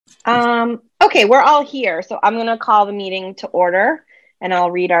Okay, we're all here, so I'm going to call the meeting to order, and I'll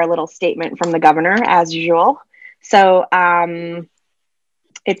read our little statement from the governor as usual. So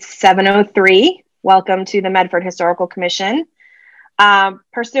it's 7:03. Welcome to the Medford Historical Commission.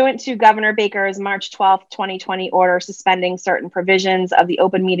 Pursuant to Governor Baker's March 12th, 2020 order suspending certain provisions of the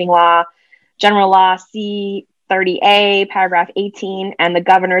open meeting law, General Law C-30A, paragraph 18, and the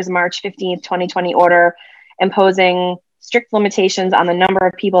governor's March 15th, 2020 order imposing strict limitations on the number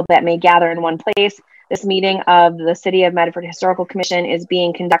of people that may gather in one place, this meeting of the City of Medford Historical Commission is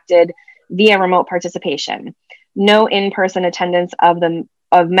being conducted via remote participation. No in-person attendance of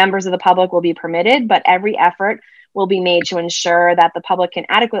members of the public will be permitted, but every effort will be made to ensure that the public can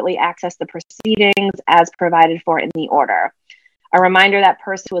adequately access the proceedings as provided for in the order. A reminder that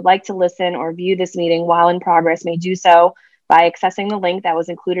persons who would like to listen or view this meeting while in progress may do so by accessing the link that was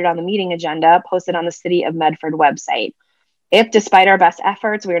included on the meeting agenda posted on the City of Medford website. If, despite our best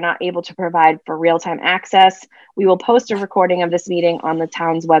efforts, we are not able to provide for real-time access, we will post a recording of this meeting on the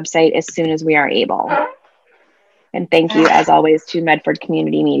town's website as soon as we are able. And thank you, as always, to Medford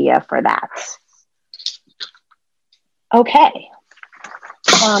Community Media for that. Okay,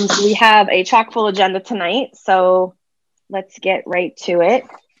 so we have a chock-full agenda tonight, so let's get right to it.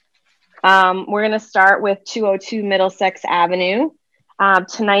 We're going to start with 202 Middlesex Avenue.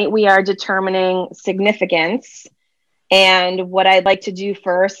 Tonight we are determining significance, and what I'd like to do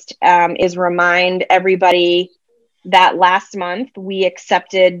first is remind everybody that last month we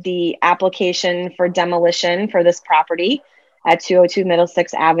accepted the application for demolition for this property at 202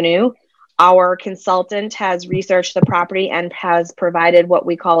 Middlesex Avenue. Our consultant has researched the property and has provided what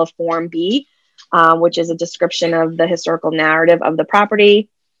we call a Form B, which is a description of the historical narrative of the property.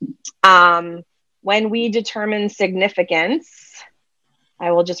 When we determine significance,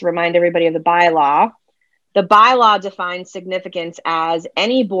 I will just remind everybody of the bylaw. The bylaw defines significance as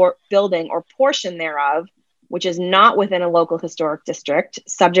any building or portion thereof which is not within a local historic district,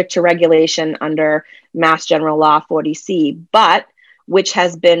 subject to regulation under Mass General Law 40C, but which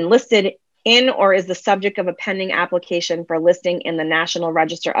has been listed in or is the subject of a pending application for listing in the National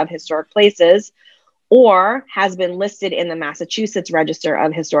Register of Historic Places, or has been listed in the Massachusetts Register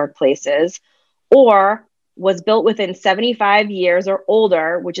of Historic Places, or was built within 75 years or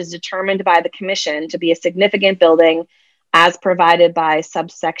older, which is determined by the Commission to be a significant building as provided by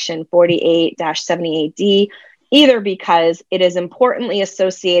subsection 48-78D, either because it is importantly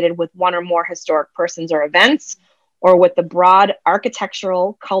associated with one or more historic persons or events, or with the broad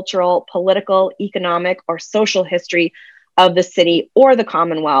architectural, cultural, political, economic, or social history of the city or the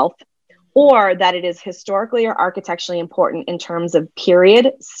Commonwealth, or that it is historically or architecturally important in terms of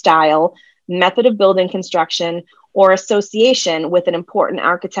period, style, method of building construction, or association with an important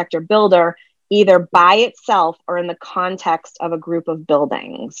architect or builder, either by itself or in the context of a group of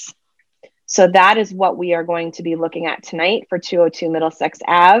buildings. So that is what we are going to be looking at tonight for 202 Middlesex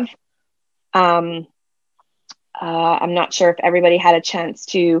Ave. I'm not sure if everybody had a chance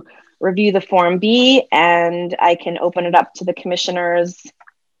to review the Form B, and I can open it up to the commissioners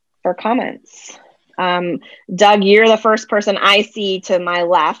for comments. Doug, you're the first person I see to my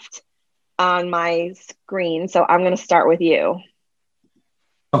left on my screen, so I'm going to start with you.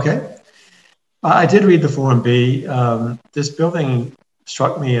 Okay. I did read the Form B. This building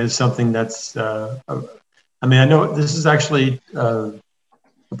struck me as something that's, I know this is actually a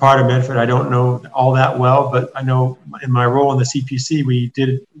part of Medford I don't know all that well, but I know in my role in the CPC, we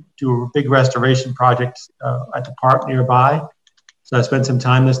did do a big restoration project at the park nearby. So I spent some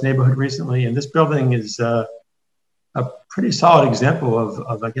time in this neighborhood recently, and this building is a pretty solid example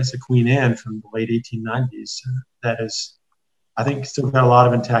of, I guess, a Queen Anne from the late 1890s that is, I think, still got a lot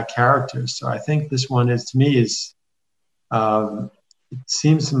of intact characters. So I think this one is, to me, it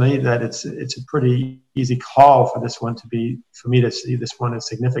seems to me that it's a pretty easy call for this one to be, for me to see this one as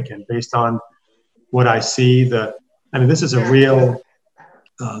significant based on what I see. This is a real,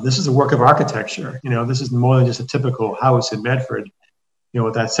 this is a work of architecture. This is more than just a typical house in Medford.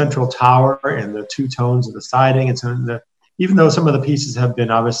 With that central tower and the two tones of the siding, and even though some of the pieces have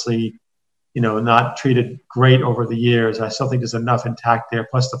been obviously not treated great over the years, I still think there's enough intact there,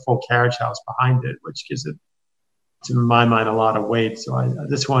 plus the full carriage house behind it, which gives it, to my mind, a lot of weight. So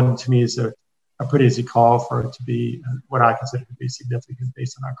this one, to me, is a pretty easy call for it to be what I consider to be significant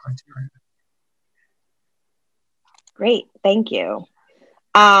based on our criteria. Great, thank you.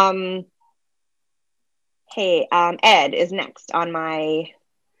 Hey, Ed is next on my,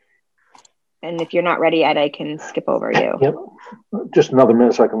 and if you're not ready, Ed, I can skip over you. Yep, just another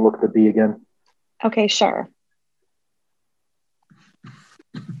minute so I can look at the B again. Okay, sure.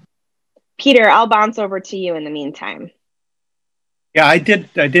 Peter, I'll bounce over to you in the meantime. Yeah, I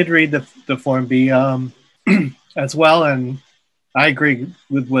did read the Form B as well, and I agree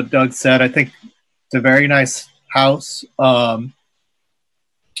with what Doug said. I think it's a very nice house.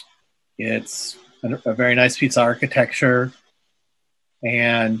 It's a very nice piece of architecture,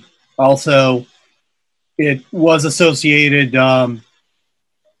 and also it was associated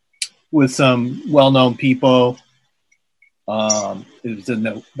with some well-known people. It was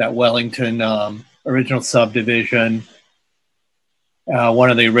in that Wellington original subdivision,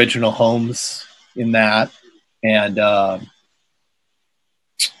 one of the original homes in that, and it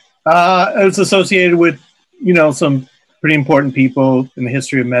was associated with, some pretty important people in the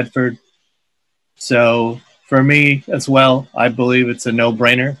history of Medford. So for me as well, I believe it's a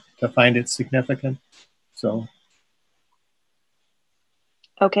no-brainer to find it significant. So.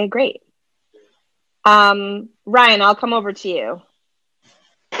 Okay, great. Ryan, I'll come over to you.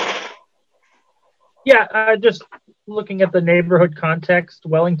 Yeah, just looking at the neighborhood context,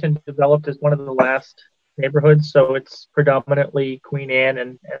 Wellington developed as one of the last neighborhoods, so it's predominantly Queen Anne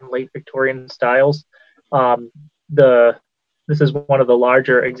and late Victorian styles. This is one of the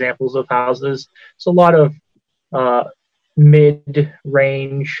larger examples of houses. It's a lot of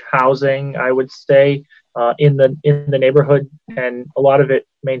mid-range housing, I would say, in the neighborhood, and a lot of it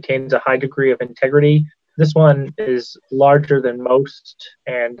maintains a high degree of integrity. This one is larger than most,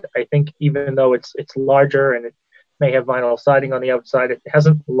 and I think even though it's larger and it may have vinyl siding on the outside, it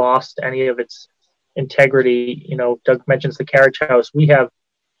hasn't lost any of its integrity. Doug mentions the carriage house. We have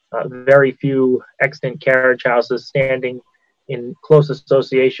very few extant carriage houses standing in close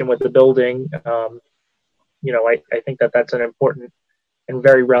association with the building. I think that's an important and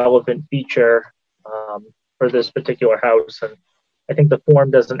very relevant feature for this particular house, and I think the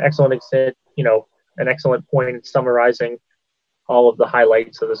form does an excellent point in summarizing all of the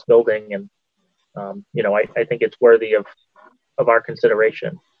highlights of this building, and I think it's worthy of our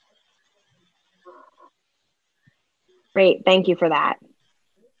consideration. Great, thank you for that.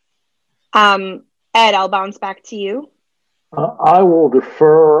 Ed, I'll bounce back to you. I will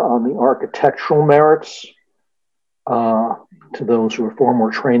defer on the architectural merits to those who are far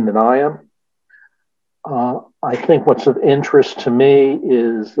more trained than I am. I think what's of interest to me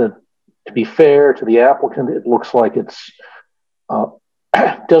is that, to be fair to the applicant, it looks like it's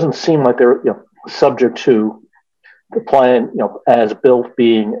doesn't seem like they're subject to the plan as built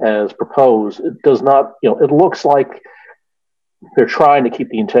being as proposed. It does not. It looks like they're trying to keep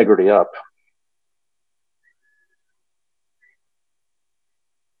the integrity up.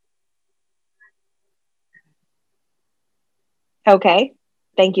 Okay,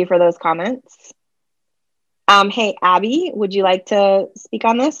 thank you for those comments. Hey, Abby, would you like to speak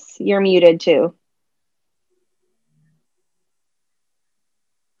on this? You're muted too.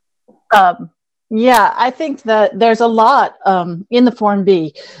 Yeah, I think that there's a lot in the Form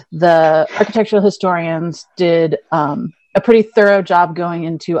B. The architectural historians did a pretty thorough job going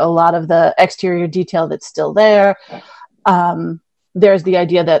into a lot of the exterior detail that's still there. There's the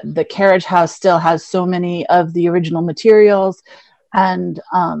idea that the carriage house still has so many of the original materials and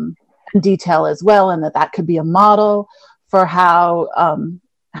detail as well, and that could be a model for how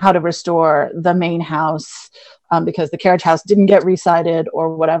to restore the main house, because the carriage house didn't get resided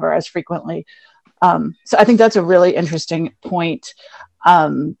or whatever as frequently. So I think that's a really interesting point.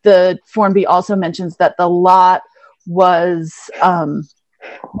 The Form B also mentions that the lot was,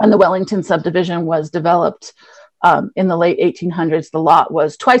 when the Wellington subdivision was developed in the late 1800s, the lot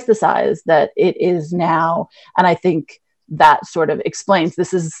was twice the size that it is now. And I think that sort of explains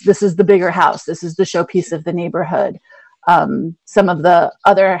this is the bigger house. This is the showpiece of the neighborhood. Some of the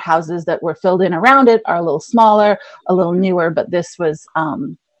other houses that were filled in around it are a little smaller, a little newer, but this was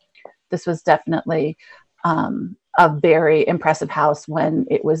definitely a very impressive house when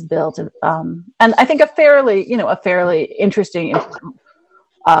it was built. And I think a fairly interesting,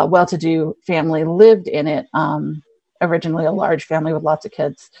 well-to-do family lived in it. Originally a large family with lots of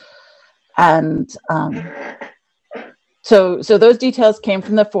kids. And so those details came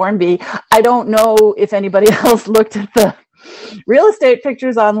from the Form B. I don't know if anybody else looked at the real estate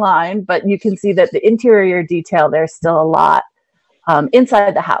pictures online, but you can see that the interior detail, there's still a lot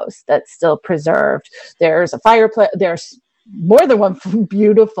inside the house that's still preserved. There's a fireplace. There's more than one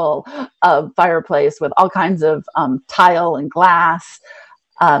beautiful fireplace with all kinds of tile and glass.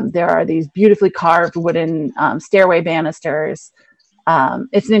 There are these beautifully carved wooden stairway banisters.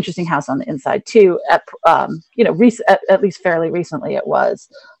 It's an interesting house on the inside too. At least fairly recently it was,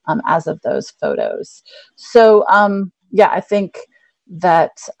 as of those photos. So yeah, I think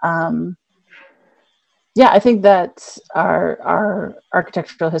that Yeah, I think that our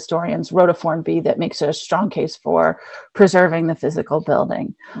architectural historians wrote a Form B that makes a strong case for preserving the physical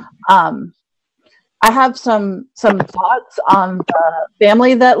building. I have some thoughts on the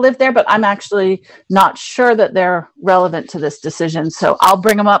family that lived there, but I'm actually not sure that they're relevant to this decision. So I'll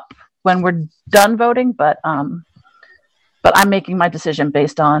bring them up when we're done voting. But I'm making my decision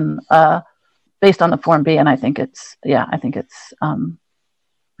based on the Form B, and I think it's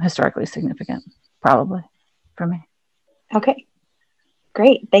historically significant, probably, for me. Okay,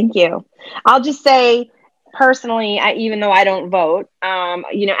 great, thank you. I'll just say personally, even though I don't vote,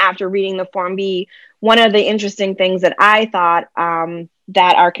 after reading the Form B, one of the interesting things that I thought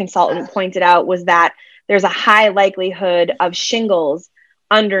that our consultant pointed out was that there's a high likelihood of shingles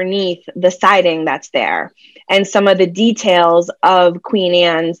underneath the siding that's there, and some of the details of Queen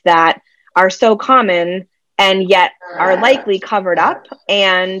Anne's that are so common and yet are likely covered up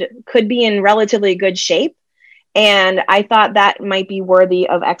and could be in relatively good shape. And I thought that might be worthy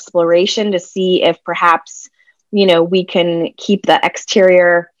of exploration to see if perhaps, we can keep the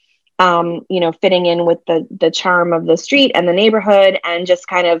exterior, fitting in with the charm of the street and the neighborhood, and just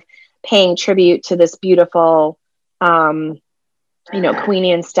kind of paying tribute to this beautiful, Queen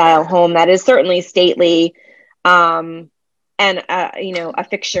Anne style home that is certainly stately, and, a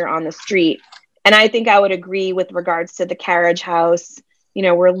fixture on the street. And I think I would agree with regards to the carriage house.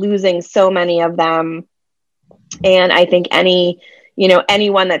 We're losing so many of them. And I think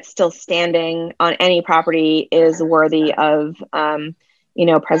anyone that's still standing on any property is worthy of,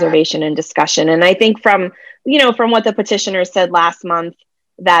 preservation and discussion. And I think from what the petitioners said last month,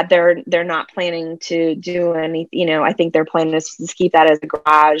 that they're not planning to do any, I think their plan is to keep that as a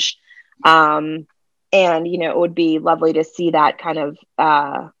garage. And, it would be lovely to see that kind of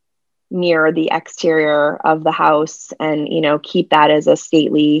mirror the exterior of the house and, keep that as a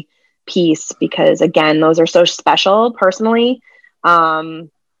stately piece, because again, those are so special personally.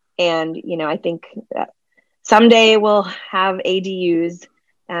 And, I think that someday we'll have ADUs,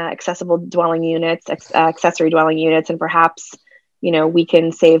 accessible dwelling units, accessory dwelling units, and perhaps, we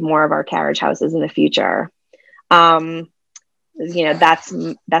can save more of our carriage houses in the future. That's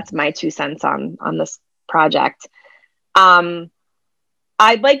my 2 cents on this project.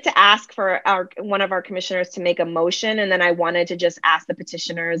 I'd like to ask for one of our commissioners to make a motion, and then I wanted to just ask the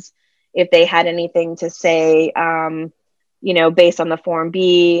petitioners if they had anything to say, based on the Form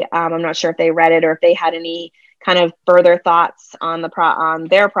B. I'm not sure if they read it or if they had any kind of further thoughts on on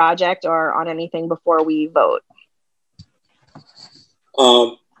their project or on anything before we vote.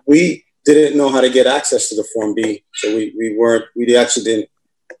 We didn't know how to get access to the Form B, so we actually didn't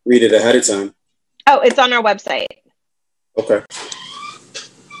read it ahead of time. Oh, it's on our website. Okay.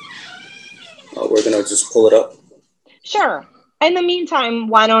 We're gonna just pull it up. Sure. In the meantime,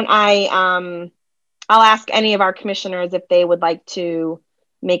 why don't I'll ask any of our commissioners if they would like to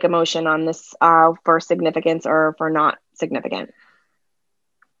make a motion on this for significance or for not significant.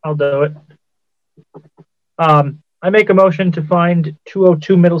 I'll do it. I make a motion to find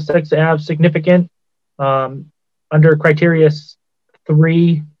 202 Middlesex Ave significant under criteria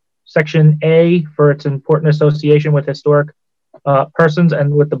 3, section A, for its important association with historic persons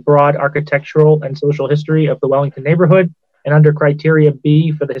and with the broad architectural and social history of the Wellington neighborhood, and under criteria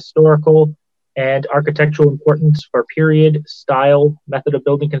B for the historical and architectural importance for period, style, method of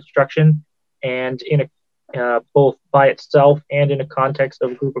building construction, and in both by itself and in a context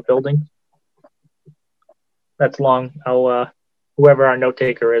of a group of buildings. That's long. I'll whoever our note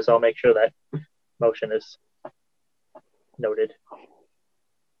taker is, I'll make sure that motion is noted.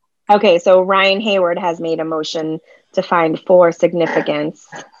 Okay, so Ryan Hayward has made a motion to find for significance.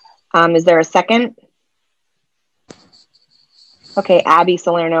 Is there a second? Okay, Abby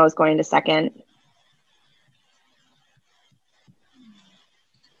Salerno is going to second.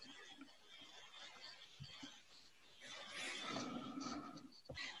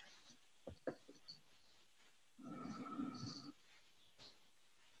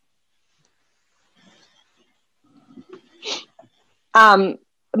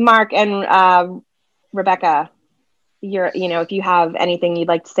 Mark and Rebecca, if you have anything you'd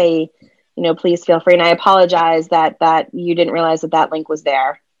like to say, please feel free. And I apologize that you didn't realize that link was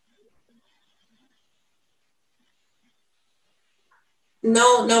there.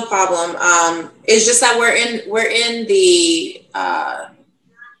 No problem. It's just that we're in the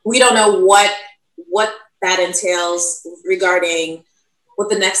we don't know what that entails regarding what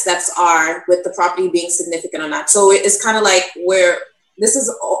the next steps are with the property being significant or not. So it's kind of like this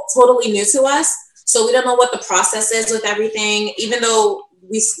is totally new to us. So we don't know what the process is with everything, even though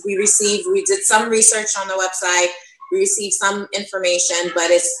we did some research on the website, we received some information,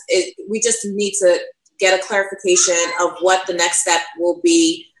 but we just need to get a clarification of what the next step will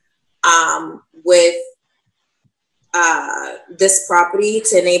be with this property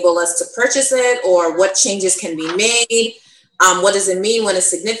to enable us to purchase it, or what changes can be made. What does it mean when it's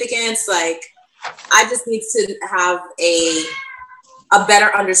significance? Like, I just need to have a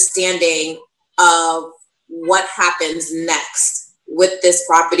better understanding of what happens next with this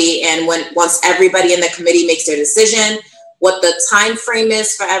property, and once everybody in the committee makes their decision, what the time frame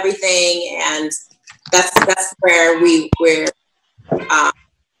is for everything. And that's where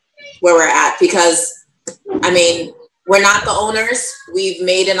we're at, because I mean, we're not the owners. We've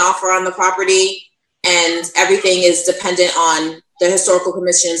made an offer on the property, and everything is dependent on the historical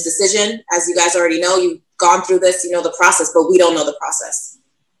commission's decision. As you guys already know, you've gone through this, you know the process, but we don't know the process.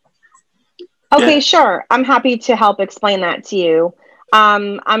 Okay, sure. I'm happy to help explain that to you.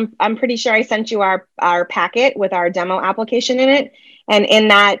 I'm pretty sure I sent you our packet with our demo application in it. And in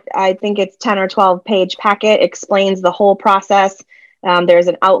that, I think it's 10 or 12 page packet, explains the whole process. There's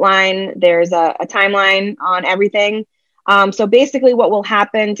an outline, there's a timeline on everything. So basically what will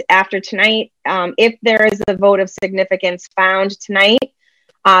happen after tonight, if there is a vote of significance found tonight,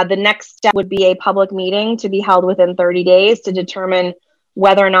 the next step would be a public meeting to be held within 30 days to determine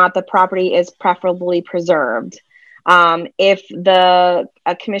whether or not the property is preferably preserved. If the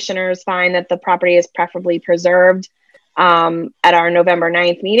commissioners find that the property is preferably preserved at our November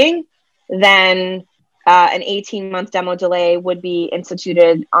 9th meeting, then an 18-month demo delay would be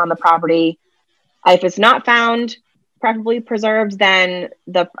instituted on the property. If it's not found preferably preserved, then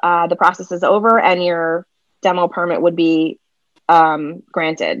the process is over and your demo permit would be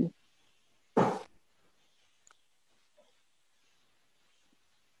granted.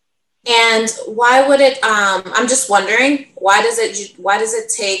 And why would it, I'm just wondering, why does it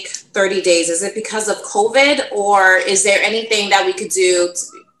take 30 days? Is it because of COVID, or is there anything that we could do?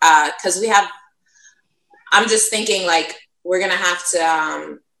 Because I'm just thinking, like, we're going to have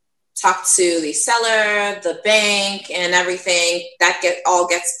to talk to the seller, the bank, and everything. That all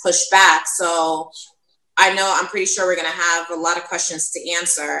gets pushed back. So I'm pretty sure we're going to have a lot of questions to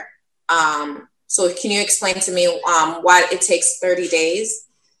answer. So can you explain to me why it takes 30 days?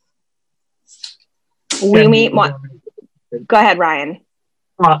 We meet what? Go ahead, Ryan.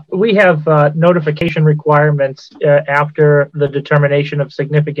 We have notification requirements after the determination of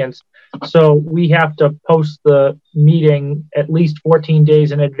significance. So we have to post the meeting at least 14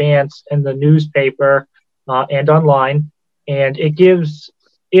 days in advance in the newspaper and online. And it gives,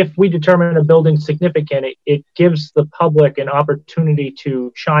 if we determine a building significant, it gives the public an opportunity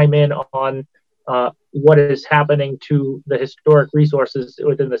to chime in on what is happening to the historic resources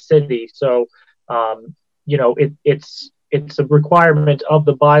within the city. So it's a requirement of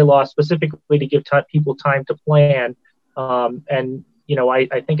the bylaw specifically to give people time to plan. I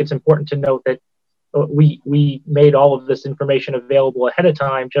think it's important to note that we made all of this information available ahead of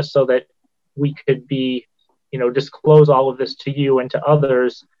time just so that we could disclose all of this to you and to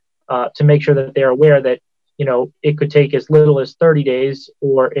others to make sure that they're aware that, it could take as little as 30 days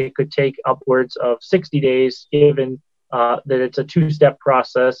or it could take upwards of 60 days, given that it's a two-step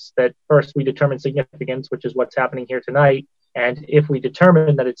process. That first we determine significance, which is what's happening here tonight. And if we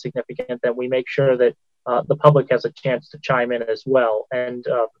determine that it's significant, then we make sure that the public has a chance to chime in as well. And,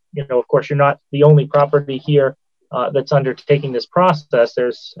 of course, you're not the only property here that's undertaking this process.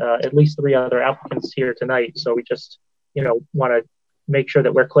 There's at least 3 other applicants here tonight. So we just, want to make sure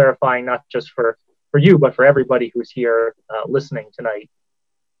that we're clarifying not just for you, but for everybody who's here listening tonight.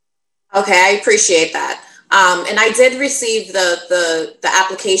 Okay, I appreciate that. And I did receive the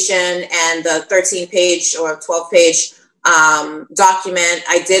application and the 13-page or 12-page document.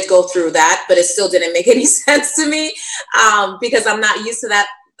 I did go through that, but it still didn't make any sense to me because I'm not used to that,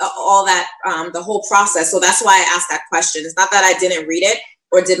 the whole process. So that's why I asked that question. It's not that I didn't read it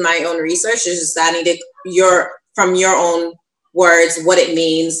or did my own research. It's just that I needed from your own words what it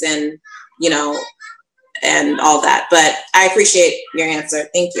means and, and all that. But I appreciate your answer.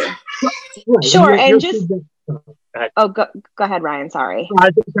 Thank you. Sure. And just, go ahead, Ryan. Sorry. I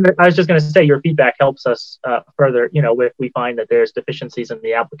was just going to say your feedback helps us further, if we find that there's deficiencies in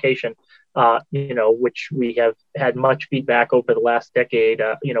the application, which we have had much feedback over the last decade.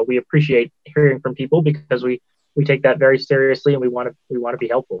 We appreciate hearing from people because we take that very seriously and we want to be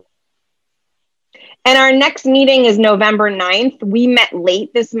helpful. And our next meeting is November 9th. We met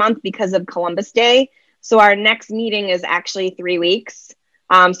late this month because of Columbus Day. So our next meeting is actually 3 weeks.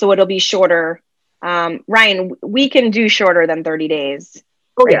 So it'll be shorter. Ryan, we can do shorter than 30 days.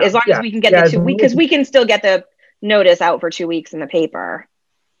 Oh, right? Yeah, as long as we can get the 2 weeks, because we can still get the notice out for 2 weeks in the paper.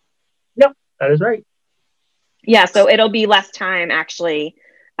 Yep, that is right. Yeah, so it'll be less time actually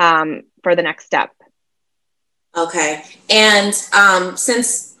for the next step. Okay. And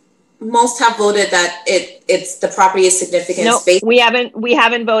since most have voted that it's the property is significant No, space. we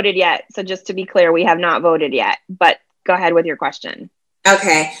haven't voted yet. So just to be clear, we have not voted yet. But go ahead with your question.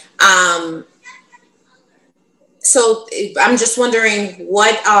 Okay. So I'm just wondering,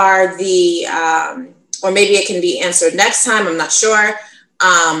 what are the, or maybe it can be answered next time, I'm not sure.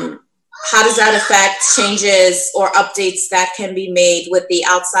 How does that affect changes or updates that can be made with the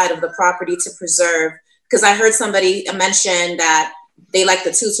outside of the property to preserve? Because I heard somebody mention that they like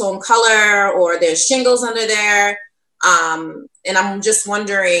the two-tone color, or there's shingles under there. And I'm just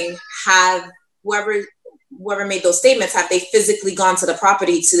wondering, have whoever made those statements, have they physically gone to the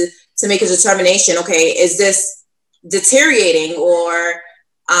property to make a determination? Okay, is this deteriorating, or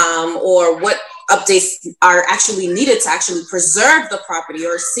what updates are actually needed to actually preserve the property,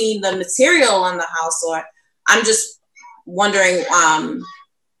 or seeing the material on the house? Or I'm just wondering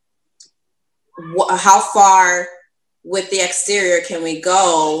how far with the exterior can we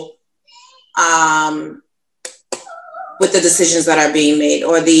go with the decisions that are being made,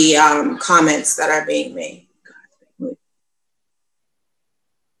 or the comments that are being made.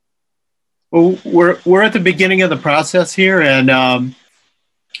 Well, we're at the beginning of the process here, and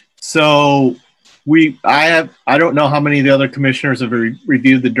so I don't know how many of the other commissioners have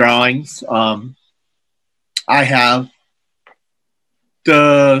reviewed the drawings. I have.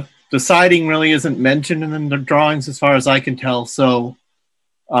 The siding really isn't mentioned in the drawings as far as I can tell, so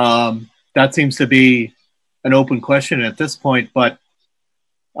that seems to be an open question at this point. But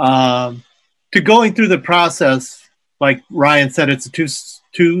to going through the process, like Ryan said, it's a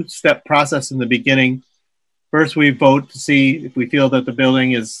two-step process in the beginning. First, we vote to see if we feel that the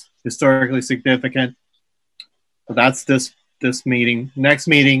building is historically significant. So that's this meeting. Next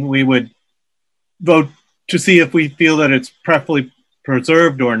meeting, we would vote to see if we feel that it's preferably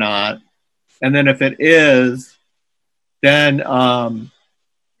preserved or not. And then if it is, then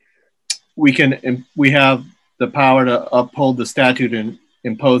we have the power to uphold the statute and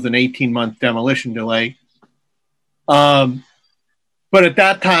impose an 18-month demolition delay. But at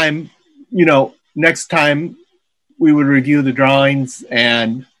that time, next time we would review the drawings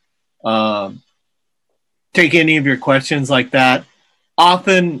and take any of your questions like that.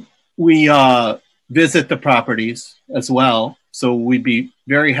 Often we visit the properties as well. So we'd be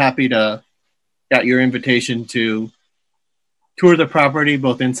very happy to get your invitation to tour the property,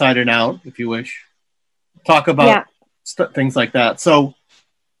 both inside and out, if you wish. Talk about things like that. So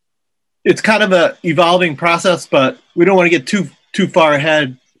it's kind of an evolving process, but we don't want to get too far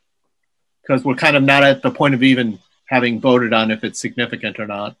ahead, because we're kind of not at the point of even having voted on if it's significant or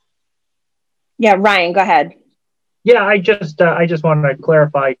not. Yeah, Ryan, go ahead. Yeah, I just wanted to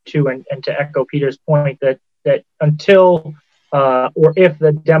clarify too, and to echo Peter's point that until or if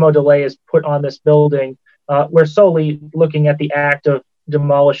the demo delay is put on this building, we're solely looking at the act of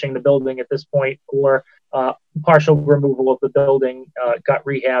demolishing the building at this point, or partial removal of the building, gut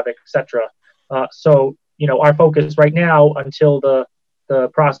rehab, etc. So, our focus right now, until the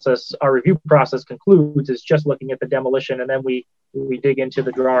process, our review process concludes, is just looking at the demolition, and then we dig into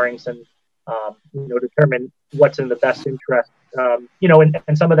the drawings and determine what's in the best interest.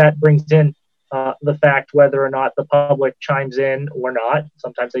 And some of that brings in the fact whether or not the public chimes in or not.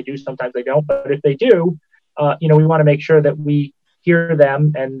 Sometimes they do, sometimes they don't. But if they do, we want to make sure that we hear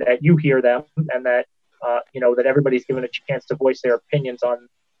them, and that you hear them, and that that everybody's given a chance to voice their opinions on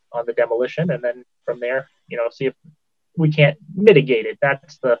the demolition, and then from there, see if we can't mitigate it.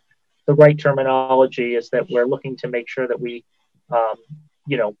 That's the right terminology, is that we're looking to make sure that we,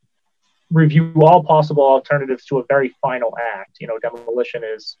 review all possible alternatives to a very final act. Demolition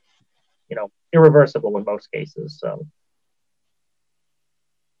is, irreversible in most cases. So.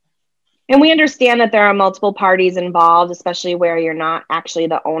 And we understand that there are multiple parties involved, especially where you're not actually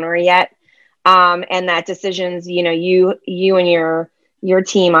the owner yet. And that decisions, you and your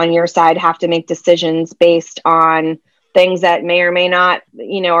team on your side have to make decisions based on things that may or may not,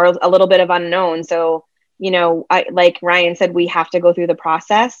 are a little bit of unknown. So, like Ryan said, we have to go through the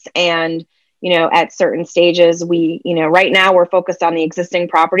process, and, at certain stages, we, right now we're focused on the existing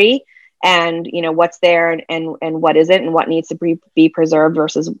property and, what's there and what isn't, and what needs to be preserved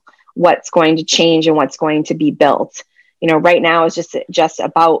versus what's going to change and what's going to be built. Right now is just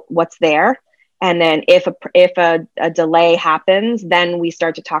about what's there. And then if a delay happens, then we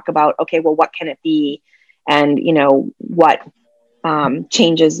start to talk about, okay, well, what can it be? And, what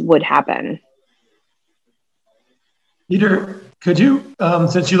changes would happen. Peter, could you,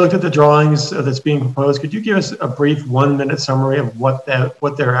 since you looked at the drawings that's being proposed, could you give us a brief 1-minute summary of what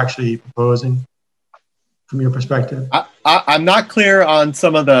they're actually proposing from your perspective? I'm not clear on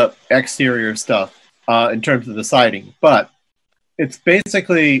some of the exterior stuff. in terms of the siding, but it's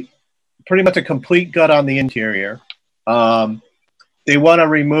basically pretty much a complete gut on the interior. They want to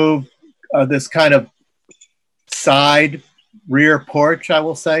remove this kind of side rear porch, I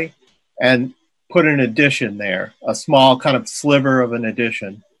will say, and put an addition there, a small kind of sliver of an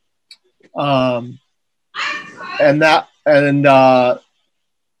addition. So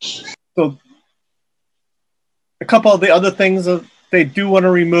a couple of the other things that they do want to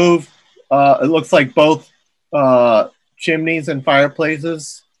remove, it looks like both chimneys and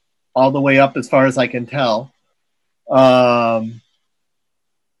fireplaces all the way up as far as I can tell. And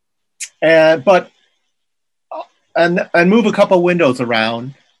move a couple windows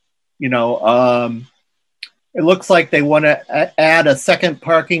around. It looks like they want to add a second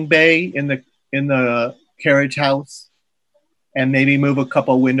parking bay in the carriage house, and maybe move a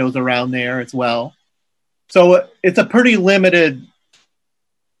couple windows around there as well. So it's a pretty limited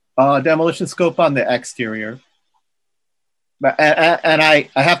demolition scope on the exterior. And I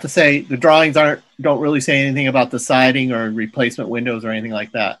have to say the drawings don't really say anything about the siding or replacement windows or anything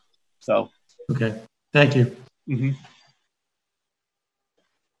like that. So okay, thank you. Mm-hmm.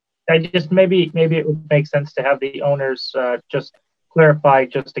 I just maybe it would make sense to have the owners just clarify.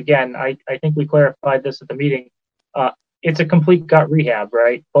 Just again, I think we clarified this at the meeting. It's a complete gut rehab,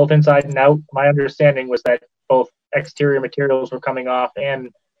 right? Both inside and out. My understanding was that both exterior materials were coming off and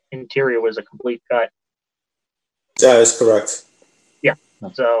interior was a complete gut. That is correct. Yeah.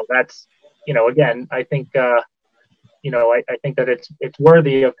 So that's, again, I think, I think that it's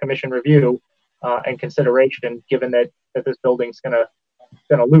worthy of commission review and consideration, given that this building's gonna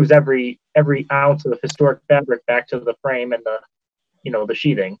lose every ounce of historic fabric back to the frame and the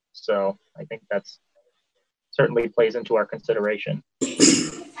sheathing. So I think that's certainly plays into our consideration.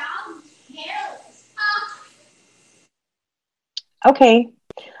 Okay.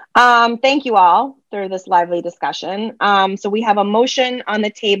 Thank you all for this lively discussion. So we have a motion on the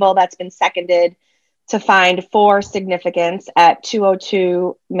table that's been seconded to find for significance at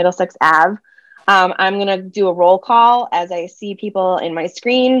 202 Middlesex Ave. I'm going to do a roll call as I see people in my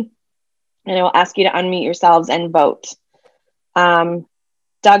screen, and I will ask you to unmute yourselves and vote. Doug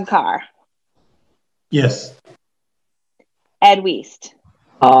Carr. Yes. Ed Wiest.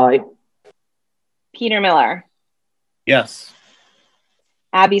 Aye. Peter Miller. Yes.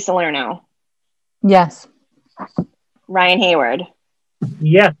 Abby Salerno. Yes. Ryan Hayward.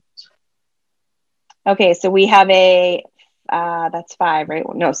 Yes. Okay, so we have that's 5, right?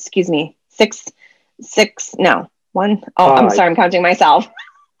 No, excuse me. 6, no. 1. Oh, I'm sorry, I'm counting myself.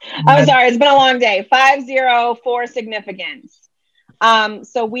 I'm sorry, it's been a long day. 5-0 for significance.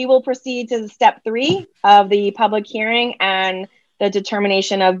 So we will proceed to step 3 of the public hearing and the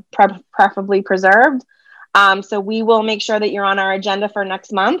determination of preferably preserved. So we will make sure that you're on our agenda for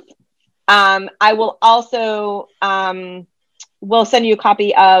next month. I will also, we'll send you a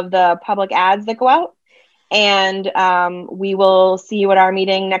copy of the public ads that go out, and we will see you at our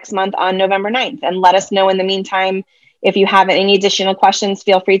meeting next month on November 9th. And let us know in the meantime, if you have any additional questions,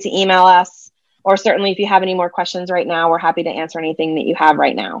 feel free to email us, or certainly if you have any more questions right now, we're happy to answer anything that you have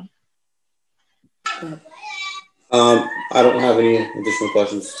right now. I don't have any additional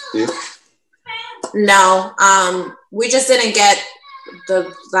questions. Do you? No, we just didn't get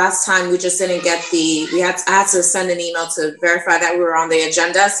the last time. We just didn't get I had to send an email to verify that we were on the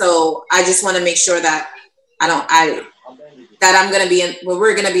agenda. So I just want to make sure that we're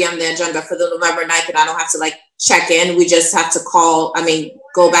going to be on the agenda for the November 9th, and I don't have to check in. We just have to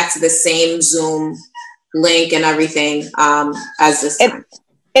go back to the same Zoom link and everything as this time.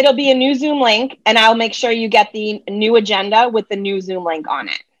 It'll be a new Zoom link, and I'll make sure you get the new agenda with the new Zoom link on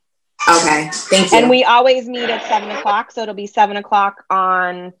it. Okay, thank you. And we always meet at 7 o'clock, so it'll be 7 o'clock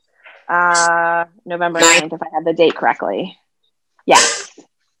on November 9th, if I have the date correctly. Yes.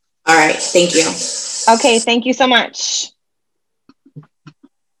 All right, thank you. Okay, thank you so much.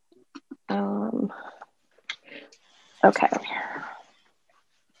 Okay.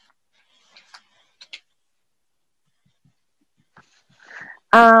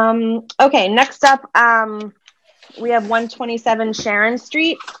 Okay, next up, we have 127 Sharon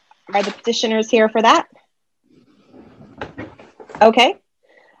Street. Are the petitioners here for that? Okay.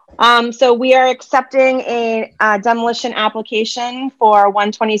 So we are accepting a demolition application for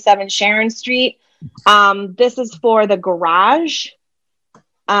 127 Sharon Street. This is for the garage.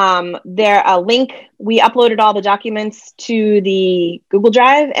 We uploaded all the documents to the Google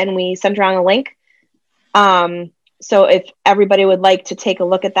Drive, and we sent around a link. So if everybody would like to take a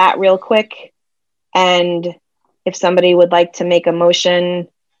look at that real quick, and if somebody would like to make a motion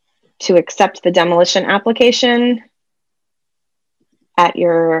to accept the demolition application. at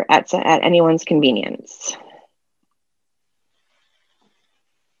anyone's convenience.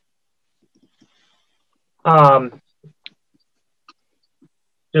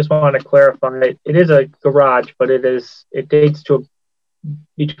 Just want to clarify, it is a garage, but it dates to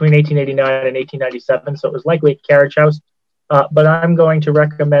between 1889 and 1897, so it was likely a carriage house. But I'm going to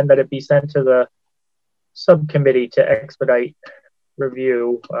recommend that it be sent to the subcommittee to expedite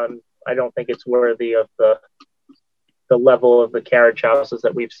review. I don't think it's worthy of the level of the carriage houses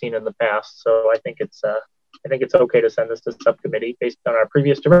that we've seen in the past. So I think it's okay to send this to subcommittee based on our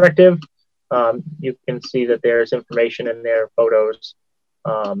previous directive. You can see that there's information in their photos.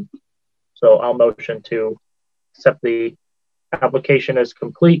 So I'll motion to accept the application as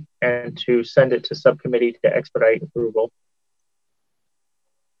complete and to send it to subcommittee to expedite approval.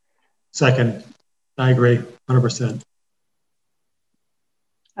 Second, I agree, 100%.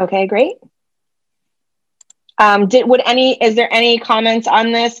 Okay, great. Is there any comments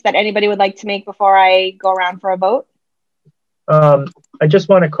on this that anybody would like to make before I go around for a vote? I just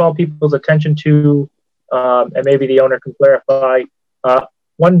want to call people's attention to, and maybe the owner can clarify,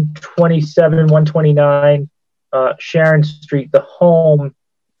 127, 129 Sharon Street. The home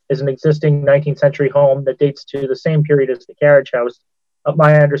is an existing 19th century home that dates to the same period as the carriage house.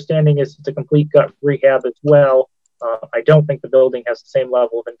 My understanding is it's a complete gut rehab as well. I don't think the building has the same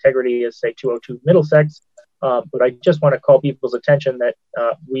level of integrity as, say, 202 Middlesex, but I just want to call people's attention that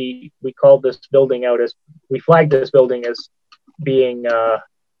we called this building out as, we flagged this building as being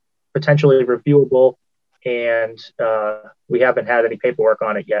potentially reviewable, and we haven't had any paperwork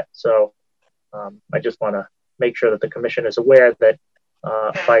on it yet. So I just want to make sure that the commission is aware that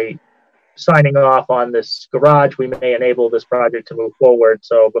by signing off on this garage, we may enable this project to move forward.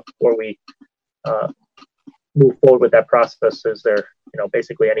 So before we move forward with that process, is there,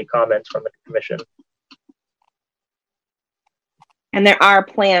 basically any comments from the commission? And there are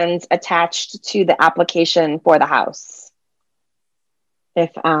plans attached to the application for the house,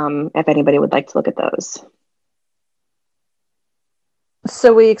 if anybody would like to look at those.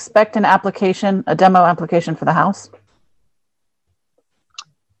 So we expect an application, a demo application for the house?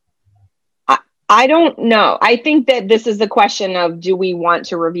 I don't know. I think that this is the question of, do we want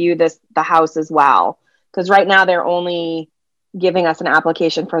to review the house as well? Because right now they're only giving us an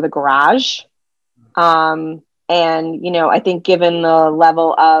application for the garage. And, I think given the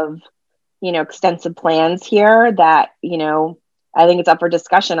level of, extensive plans here, that, I think it's up for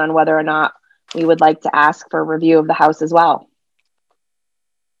discussion on whether or not we would like to ask for a review of the house as well.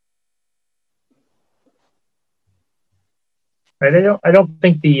 Right. I don't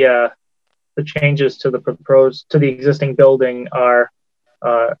think the changes to the existing building are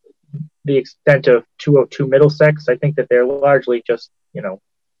the extent of 202 Middlesex. I think that they're largely just,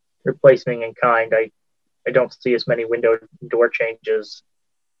 replacing in kind. I don't see as many window and door changes,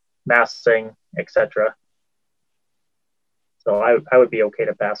 massing, etc. So I would be okay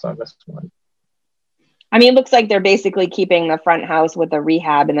to pass on this one. I mean, it looks like they're basically keeping the front house with a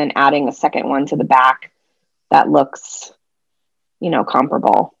rehab and then adding a second one to the back that looks,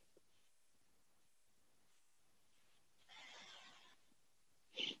 comparable.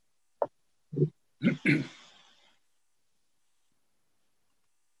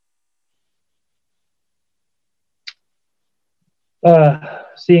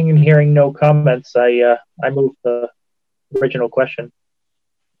 Seeing and hearing no comments, I move the original question.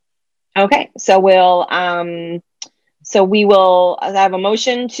 Okay, so we will have a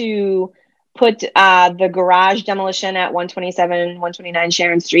motion to put the garage demolition at 127, 129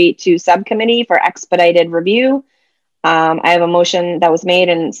 Sharon Street to subcommittee for expedited review. I have a motion that was made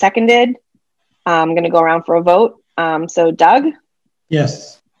and seconded. I'm going to go around for a vote. So Doug?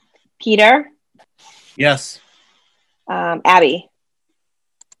 Yes. Peter? Yes. Abby?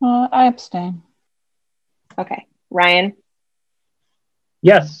 I abstain. Okay. Ryan?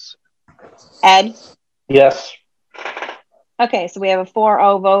 Yes. Ed? Yes. Okay, so we have a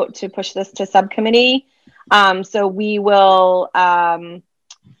 4-0 vote to push this to subcommittee. So we will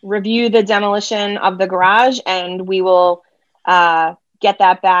review the demolition of the garage, and we will get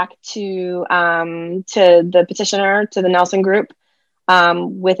that back to the petitioner, to the Nelson Group,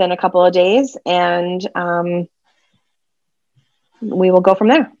 within a couple of days, and we will go from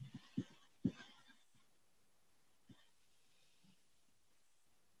there.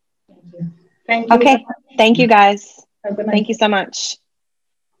 Thank you. Okay, thank you guys. Have a good night. Thank you so much.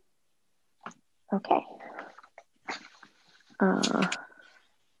 Okay.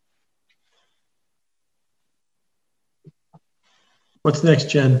 What's next,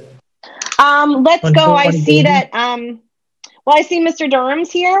 Jen? Let's go. I see that. I see Mr.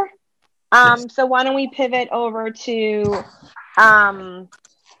 Durham's here. So why don't we pivot over to to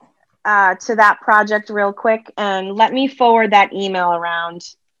that project real quick, and let me forward that email around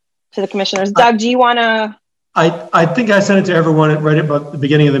to the commissioners. Doug, do you want to? I think I sent it to everyone right about the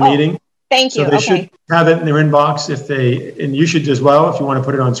beginning of the meeting. Thank you. So they should have it in their inbox if they, and you should as well if you want to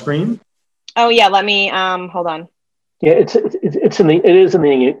put it on screen. Oh yeah, let me hold on. Yeah, it is in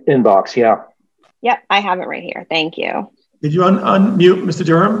the inbox. Yeah. Yep, I have it right here. Thank you. Did you unmute Mr.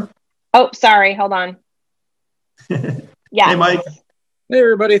 Durham? Oh, sorry. Hold on. Yeah. Hey, Mike. Hey,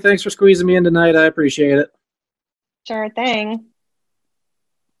 everybody. Thanks for squeezing me in tonight. I appreciate it. Sure thing.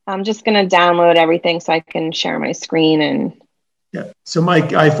 I'm just going to download everything so I can share my screen. And yeah. So,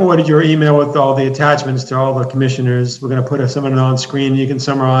 Mike, I forwarded your email with all the attachments to all the commissioners. We're going to put some of it on screen. You can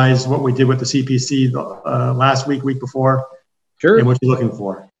summarize what we did with the CPC last week before, sure, and what you're looking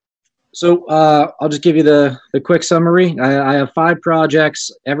for. So I'll just give you the quick summary. I have 5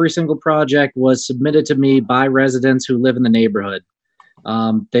 projects. Every single project was submitted to me by residents who live in the neighborhood.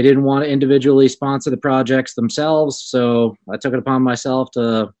 They didn't want to individually sponsor the projects themselves, so I took it upon myself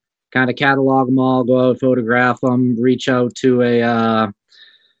to kind of catalog them all, go out, photograph them, reach out to a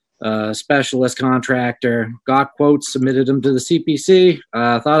specialist contractor, got quotes, submitted them to the CPC.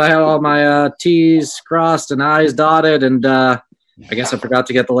 Thought I had all my T's crossed and I's dotted, and I guess I forgot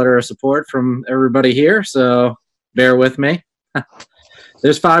to get the letter of support from everybody here, so bear with me.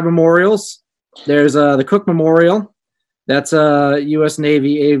 There's 5 memorials. There's the Cook Memorial. That's a U.S.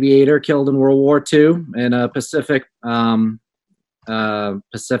 Navy aviator killed in World War II in a Pacific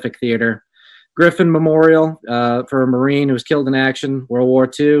theater. Griffin Memorial for a Marine who was killed in action, World War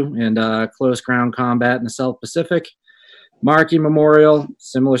II, and close ground combat in the South Pacific. Markey Memorial,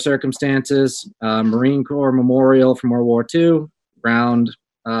 similar circumstances. Marine Corps Memorial from World War II, ground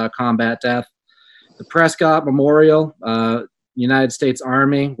combat death. The Prescott Memorial, United States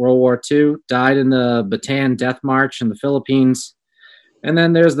Army, World War II, died in the Bataan Death March in the Philippines. And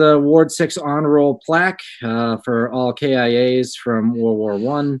then there's the Ward 6 Honor Roll plaque for all KIAs from World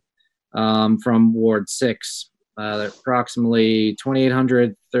War I from Ward 6. Approximately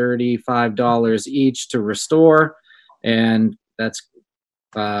 $2,835 each to restore, and that's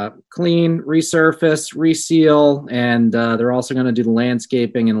clean, resurface, reseal, and they're also going to do the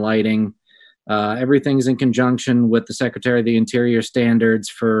landscaping and lighting. Everything's in conjunction with the Secretary of the Interior standards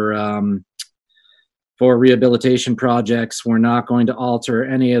for rehabilitation projects. We're not going to alter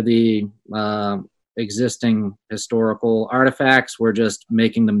any of the existing historical artifacts. We're just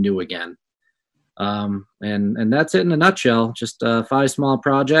making them new again. And that's it in a nutshell. Just 5 small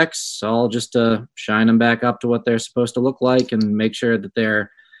projects, all just to shine them back up to what they're supposed to look like and make sure that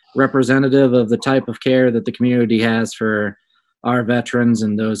they're representative of the type of care that the community has for our veterans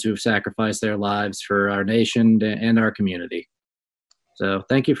and those who've sacrificed their lives for our nation and our community. So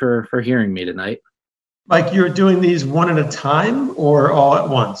thank you for hearing me tonight. Mike, you're doing these one at a time or all at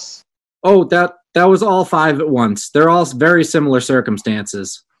once? Oh, that was all 5 at once. They're all very similar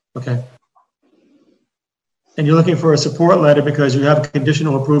circumstances. Okay. And you're looking for a support letter because you have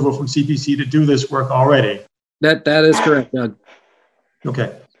conditional approval from CPC to do this work already? That is correct, Doug.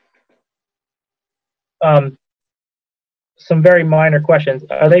 Okay. Some very minor questions.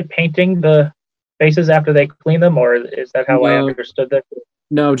 Are they painting the faces after they clean them, or is that how I understood that?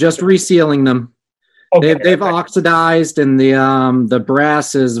 No, just resealing them. Okay. They've oxidized, and the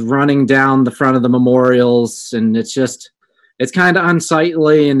brass is running down the front of the memorials, and it's kind of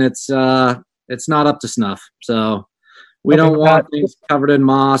unsightly, and it's not up to snuff. So we don't want things covered in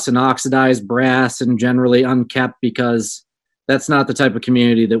moss and oxidized brass and generally unkept, because that's not the type of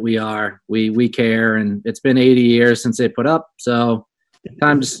community that we are. We care, and it's been 80 years since they put up, so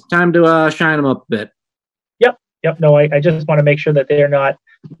time to shine them up a bit. Yep. No, I just want to make sure that they're not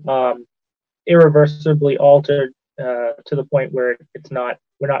irreversibly altered to the point where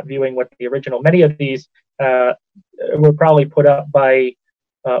we're not viewing what the original. Many of these were probably put up by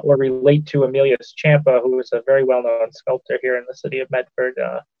or relate to Emilius Champa, who is a very well-known sculptor here in the city of Medford,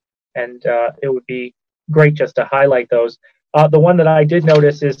 and it would be great just to highlight those. The one that I did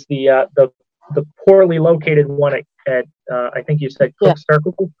notice is the poorly located one at I think you said Cook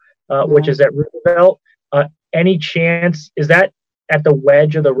Circle, which is at Roosevelt. Any chance, is that at the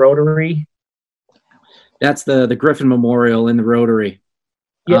wedge of the Rotary? That's the Griffin Memorial in the Rotary.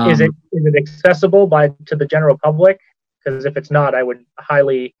 Yeah, is it accessible to the general public? Because if it's not, I would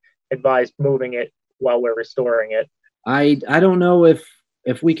highly advise moving it while we're restoring it. I don't know if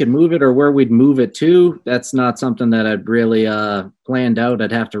we could move it or where we'd move it to. That's not something that I'd really planned out.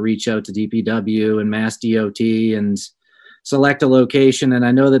 I'd have to reach out to DPW and Mass DOT and select a location. And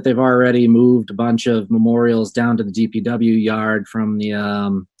I know that they've already moved a bunch of memorials down to the DPW yard from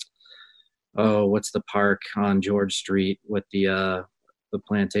the what's the park on George Street with the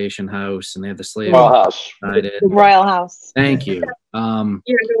plantation house, and they have the slave Royal House. Royal House. Thank you.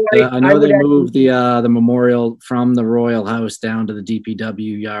 Yeah, I know they moved the memorial from the Royal House down to the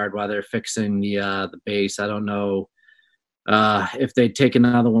DPW yard while they're fixing the base. I don't know if they'd take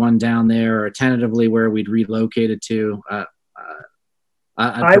another one down there or tentatively where we'd relocate it to.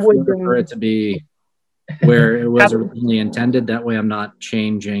 I would prefer it to be where it was originally intended. That way I'm not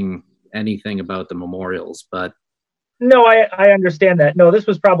changing anything about the memorials. But no, I understand that. No, this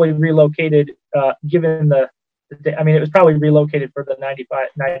was probably relocated given it was probably relocated for the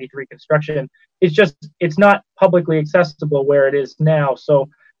 93 construction. It's not publicly accessible where it is now. So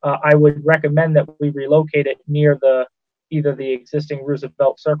I would recommend that we relocate it near either the existing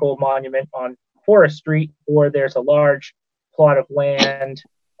Roosevelt Circle monument on Forest Street, or there's a large plot of land,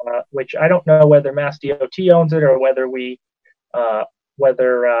 which I don't know whether Mass DOT owns it or whether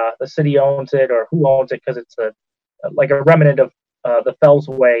the city owns it or who owns it, because it's like a remnant of the Fells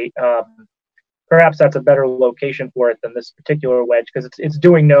Way. Perhaps that's a better location for it than this particular wedge, because it's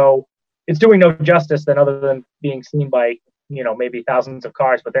doing no justice than other than being seen by maybe thousands of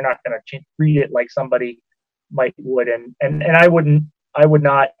cars, but they're not going to treat it like somebody would, and I would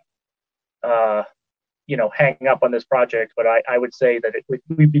not hang up on this project, but I would say that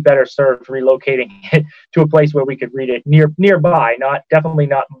we'd be better served relocating it to a place where we could read it nearby, definitely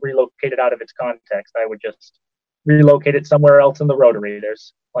not relocated out of its context. I would just relocate it somewhere else in the Rotary.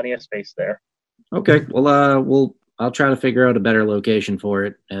 There's plenty of space there. Okay, well, I'll try to figure out a better location for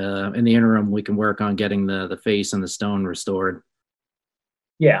it. In the interim, we can work on getting the face and the stone restored.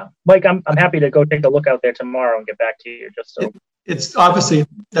 Yeah, Mike, I'm happy to go take a look out there tomorrow and get back to you. Just so it's obviously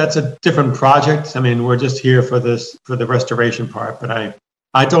that's a different project. I mean, we're just here for the restoration part, but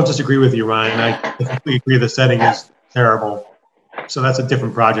I don't disagree with you, Ryan. I completely agree the setting is terrible. So that's a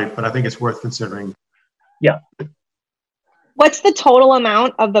different project, but I think it's worth considering. Yeah. What's the total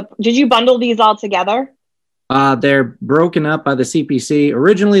amount did you bundle these all together? They're broken up by the CPC.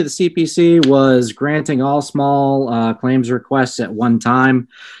 Originally, the CPC was granting all small claims requests at one time,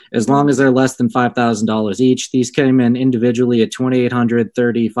 as long as they're less than $5,000 each. These came in individually at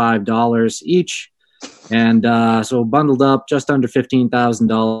 $2,835 each. And so bundled up just under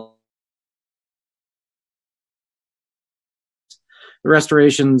 $15,000. The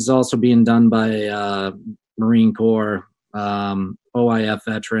restoration's also being done by Marine Corps OIF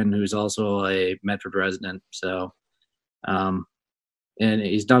veteran who's also a Medford resident. So, and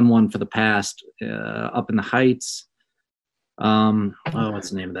he's done one for the past up in the Heights.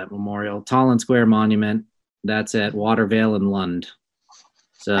 What's the name of that memorial? Tollin Square Monument. That's at Watervale and Lund.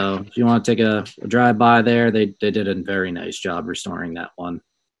 So if you want to take a drive by there, they did a very nice job restoring that one.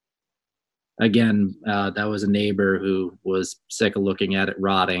 Again, that was a neighbor who was sick of looking at it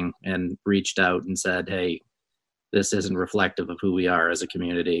rotting and reached out and said, hey, this isn't reflective of who we are as a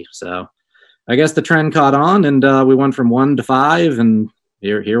community. So I guess the trend caught on, and we went from 1 to 5, and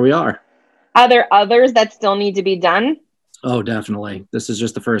here we are. Are there others that still need to be done? Oh, definitely. This is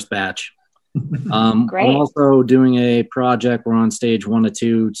just the first batch. Great. I'm also doing a project. We're on stage 1 to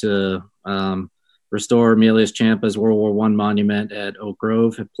 2 to restore Emilius Champa's World War I monument at Oak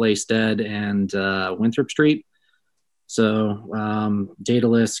Grove, at Plastead, and Winthrop Street. So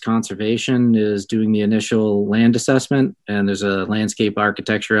Daedalus Conservation is doing the initial land assessment, and there's a landscape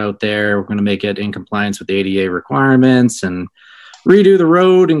architecture out there. We're going to make it in compliance with the ADA requirements and redo the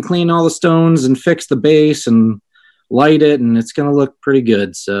road and clean all the stones and fix the base and light it, and it's going to look pretty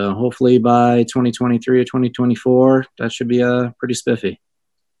good. So hopefully by 2023 or 2024, that should be pretty spiffy.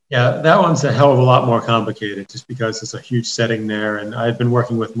 Yeah, that one's a hell of a lot more complicated just because it's a huge setting there. And I've been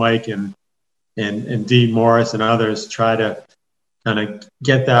working with Mike and Dee Morris and others try to kind of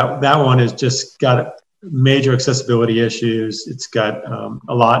get that. That one has just got major accessibility issues. It's got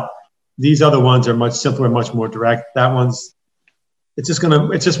a lot. These other ones are much simpler, much more direct. That one's, it's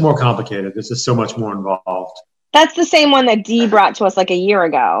just more complicated. There's just so much more involved. That's the same one that Dee brought to us like a year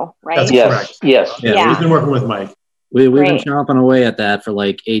ago, right? That's correct. Yes. Yeah. We've been working with Mike. We've been chomping away at that for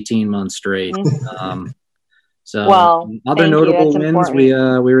like 18 months straight. So other notable wins, we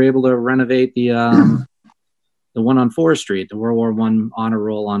were able to renovate the one on Forest Street, the World War I honor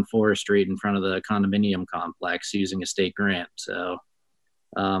roll on Forest Street in front of the condominium complex using a state grant. So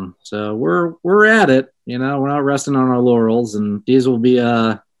we're at it. You know, we're not resting on our laurels, and these will be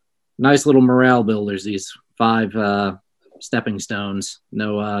nice little morale builders. These 5 stepping stones.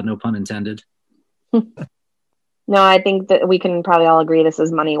 No pun intended. No, I think that we can probably all agree this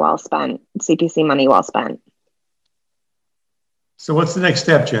is money well spent. CPC money well spent. So what's the next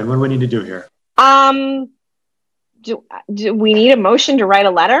step, Jen? What do we need to do here? do we need a motion to write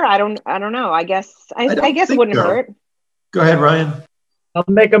a letter? I don't know. I guess it wouldn't hurt. Go ahead, Ryan. I'll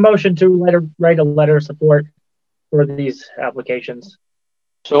make a motion to write a letter of support for these applications.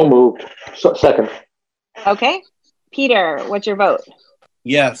 So moved. Second. Okay. Peter, what's your vote?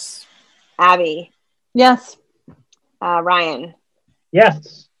 Yes. Abby? Yes. Ryan?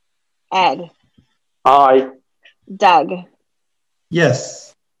 Yes. Ed? Aye. Doug?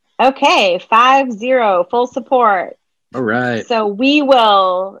 Yes. Okay, 5-0, full support. All right. So we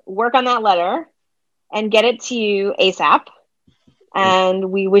will work on that letter and get it to you ASAP.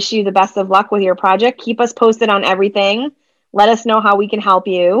 And we wish you the best of luck with your project. Keep us posted on everything. Let us know how we can help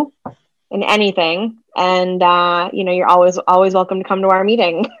you in anything. And you're always welcome to come to our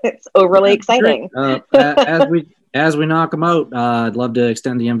meeting. It's really exciting. As we knock them out, I'd love to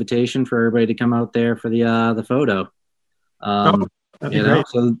extend the invitation for everybody to come out there for the photo. That'd be great.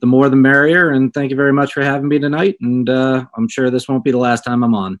 So the more the merrier. And thank you very much for having me tonight. And I'm sure this won't be the last time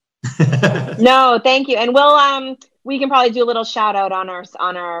I'm on. No, thank you. And we can probably do a little shout out on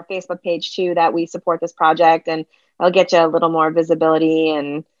our Facebook page too, that we support this project, and I'll get you a little more visibility.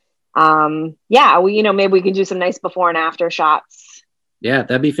 And maybe we can do some nice before and after shots. Yeah,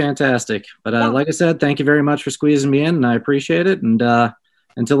 that'd be fantastic. But like I said, thank you very much for squeezing me in, and I appreciate it. And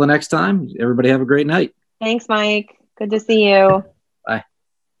until the next time, everybody have a great night. Thanks, Mike. Good to see you. Bye.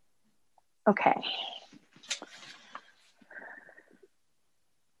 Okay.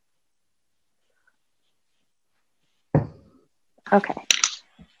 Okay.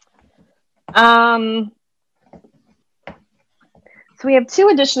 So we have 2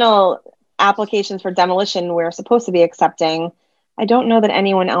 additional applications for demolition we're supposed to be accepting. I don't know that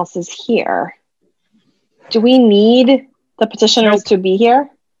anyone else is here. Do we need the petitioners to be here?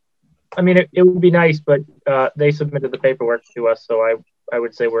 I mean, it would be nice, but they submitted the paperwork to us, so I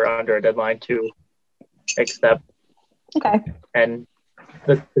would say we're under a deadline to accept. Okay. And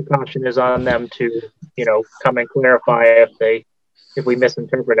the caution is on them to, come and clarify if we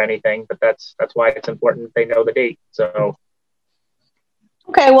misinterpret anything, but that's why it's important they know the date. So.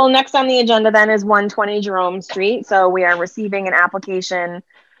 Okay, well, next on the agenda then is 120 Jerome Street. So we are receiving an application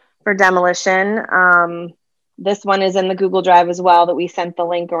for demolition. This one is in the Google Drive as well that we sent the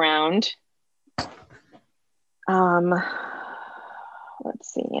link around. Let's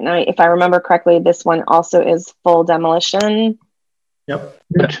see. And if I remember correctly, this one also is full demolition. Yep.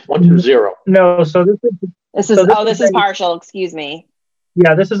 120. No, so this is partial, excuse me.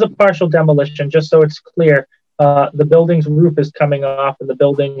 Yeah, this is a partial demolition, just so it's clear. The building's roof is coming off and the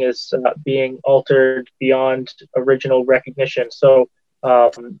building is being altered beyond original recognition. So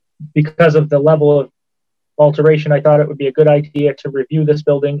because of the level of alteration, I thought it would be a good idea to review this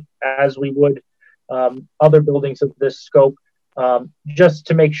building as we would other buildings of this scope, just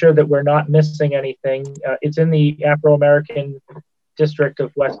to make sure that we're not missing anything. It's in the Afro-American district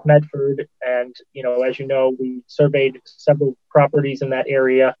of West Medford, and as you know, we surveyed several properties in that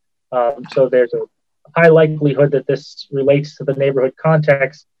area, so there's a high likelihood that this relates to the neighborhood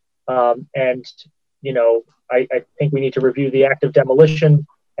context, and I think we need to review the act of demolition,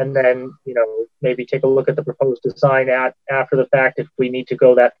 and then maybe take a look at the proposed design after the fact if we need to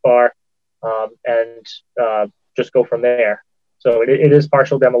go that far, and just go from there. So it is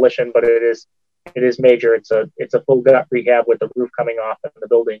partial demolition, but it is major. It's a full gut rehab with the roof coming off and the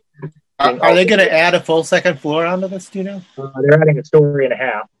building. Are they going to add a full second floor onto this? Do you know? They're adding a story and a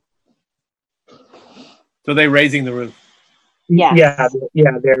half. So they're raising the roof. Yes.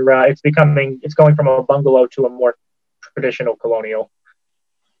 Yeah. They're it's going from a bungalow to a more traditional colonial.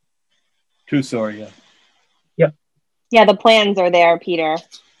 2-story. Yeah. Yep. Yeah, the plans are there, Peter.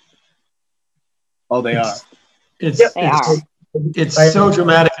 Oh, they are. It's so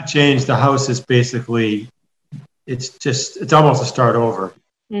dramatic a change. The house is basically, it's almost a start over.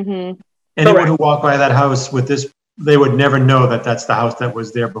 Mm-hmm. Anyone who walked by that house with this, they would never know that that's the house that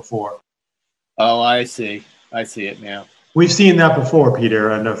was there before. Oh, I see. I see it now. We've seen that before,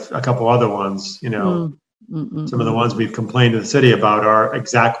 Peter, and a couple other ones. Some of the ones we've complained to the city about are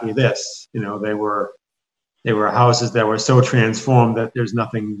exactly this. They were houses that were so transformed that there's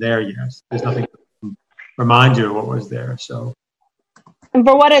nothing there yet. There's nothing to remind you of what was there. So. And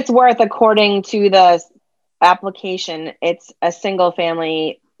for what it's worth, according to the application, it's a single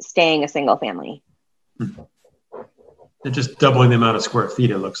family staying a single family. They're just doubling the amount of square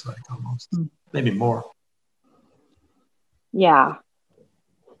feet, it looks like, almost. Maybe more. Yeah.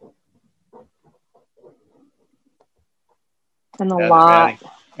 And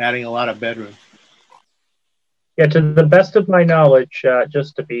adding a lot of bedrooms. Yeah, to the best of my knowledge,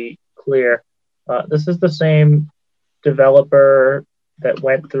 just to be clear, this is the same developer that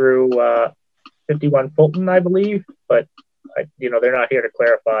went through 51 Fulton, I believe, but they're not here to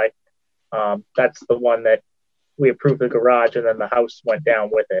clarify. That's the one that we approved the garage, and then the house went down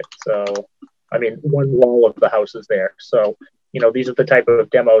with it. So, I mean, one wall of the house is there. So, these are the type of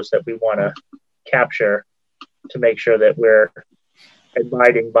demos that we want to capture to make sure that we're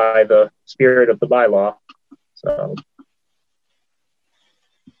abiding by the spirit of the bylaw. So,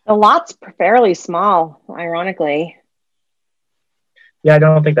 the lot's fairly small, ironically. Yeah, I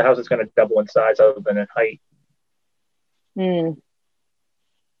don't think the house is going to double in size other than in height.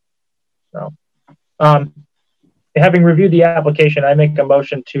 So, having reviewed the application, I make a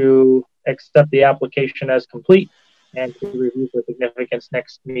motion to accept the application as complete and to review for significance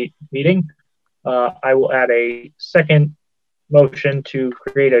next meeting. I will add a second motion to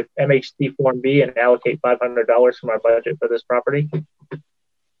create a MHC Form B and allocate $500 from our budget for this property.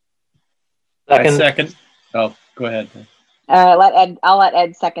 Second. Oh, go ahead. I'll let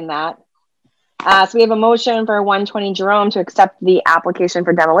Ed second that. So we have a motion for 120 Jerome to accept the application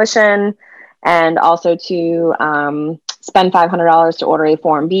for demolition and also to spend $500 to order a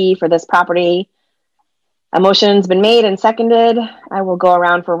Form B for this property. A motion's been made and seconded. I will go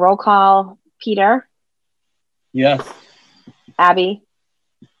around for roll call. Peter? Yes. Abby?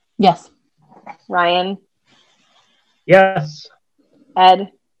 Yes. Ryan? Yes.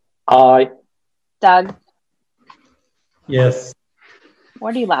 Ed? Aye. Doug? Yes.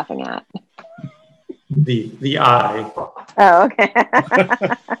 What are you laughing at? The eye. Oh,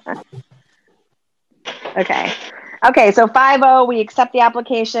 okay. Okay, so 5-0, we accept the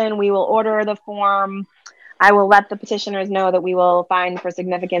application. We will order the form. I will let the petitioners know that we will find for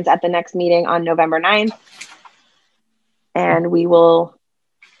significance at the next meeting on November 9th. And we will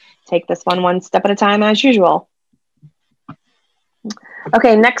take this one step at a time as usual.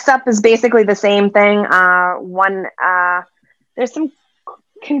 Okay, next up is basically the same thing. There's some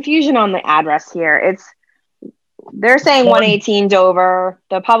confusion on the address here. They're saying 118 Dover.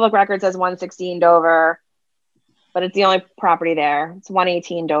 The public record says 116 Dover, but it's the only property there. It's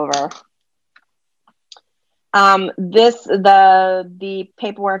 118 Dover. The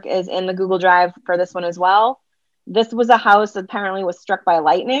paperwork is in the Google Drive for this one as well. This was a house that apparently was struck by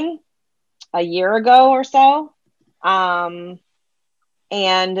lightning a year ago or so. And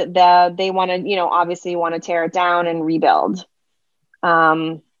they want to, obviously want to tear it down and rebuild.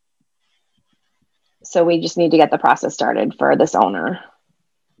 So we just need to get the process started for this owner.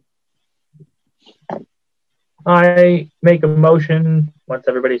 I make a motion, once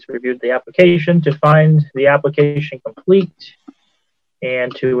everybody's reviewed the application, to find the application complete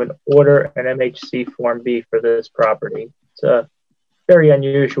and to order an MHC Form B for this property. It's a very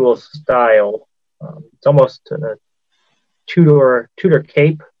unusual style. It's almost a Tudor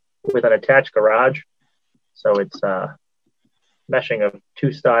cape with an attached garage. So it's meshing of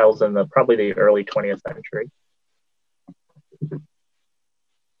two styles in probably the early 20th century.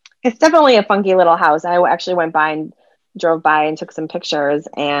 It's definitely a funky little house. I actually drove by and took some pictures,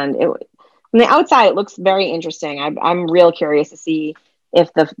 and from the outside it looks very interesting. I'm real curious to see if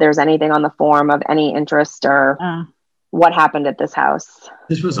there's anything on the form of any interest or what happened at this house.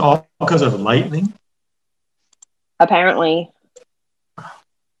 This was all because of lightning? Apparently.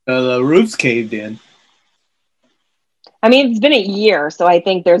 The roof's caved in. I mean, it's been a year, so I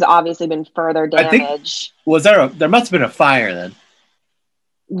think there's obviously been further damage. There must have been a fire then.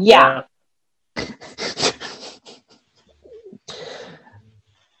 Yeah.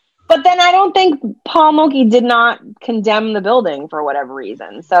 But then I don't think Paul Mulkey did not condemn the building for whatever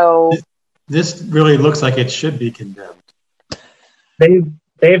reason. So this really looks like it should be condemned.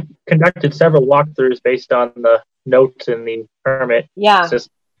 They've conducted several walkthroughs based on the notes in the permit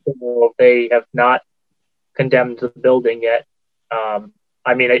system. So they have not condemned the building yet.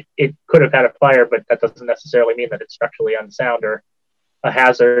 I mean, it could have had a fire, but that doesn't necessarily mean that it's structurally unsound or a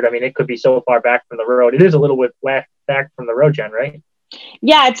hazard. I mean, it could be so far back from the road. It is a little bit back from the road, Jen, right?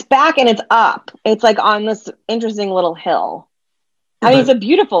 Yeah, it's back and it's up. It's like on this interesting little hill. I mean, it's a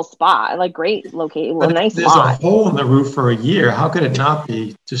beautiful spot, like great location, nice there's lot. a hole in the roof for a year. How could it not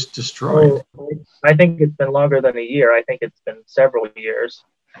be just destroyed? I think it's been longer than a year. I think it's been several years.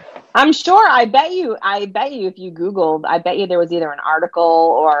 I'm sure. I bet you if you Googled, I bet you there was either an article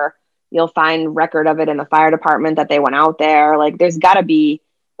or you'll find record of it in the fire department that they went out there. Like there's got to be,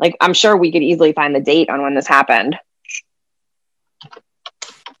 like, I'm sure we could easily find the date on when this happened.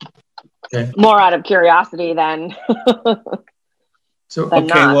 Okay. More out of curiosity than okay,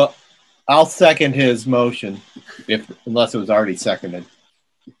 not. Well, I'll second his motion unless it was already seconded.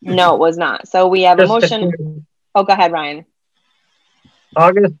 No, it was not. So we have a motion. Oh, go ahead, Ryan.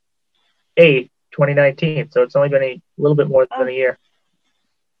 August 8th, 2019. So it's only been a little bit more than a year.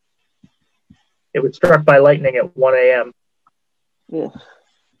 It was struck by lightning at 1 a.m. Ugh.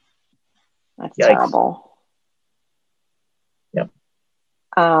 That's Yikes. terrible. Yep.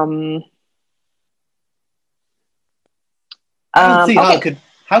 I don't see Okay.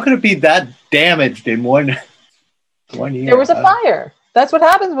 how could it be that damaged in one year? There was a fire. That's what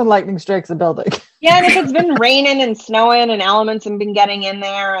happens when lightning strikes a building. Yeah, and if it's been raining and snowing and elements have been getting in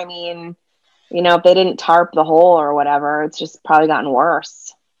there, I mean, you know, if they didn't tarp the hole or whatever, it's just probably gotten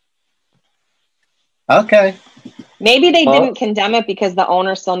worse. Okay. Maybe they didn't condemn it because the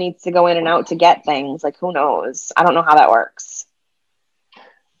owner still needs to go in and out to get things. Like, who knows? I don't know how that works.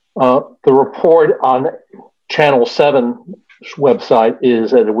 The report on Channel 7's website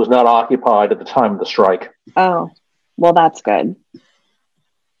is that it was not occupied at the time of the strike. Oh, well, that's good.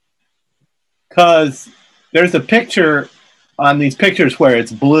 Because there's a picture on these pictures where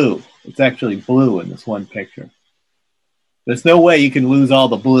it's blue. It's actually blue in this one picture. There's no way you can lose all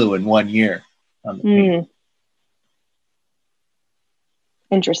the blue in 1 year on the paint.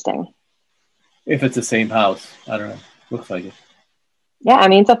 Interesting. If it's the same house. I don't know. Looks like it. Yeah, I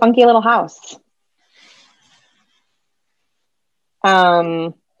mean, it's a funky little house.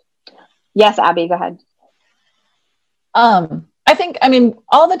 Yes, Abby, go ahead. I think, I mean,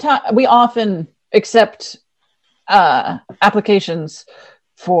 all the time, we often accept applications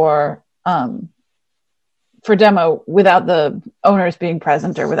for demo without the owners being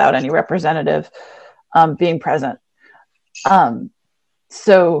present or without any representative being present.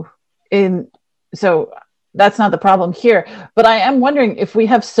 So that's not the problem here. But I am wondering if we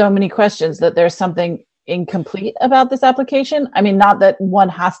have so many questions that there's something incomplete about this application. I mean, not that one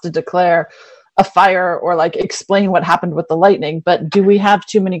has to declare a fire or like explain what happened with the lightning, but do we have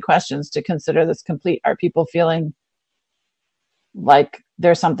too many questions to consider this complete? Are people feeling like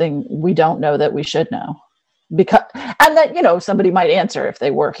there's something we don't know that we should know? Because, and that, you know, somebody might answer if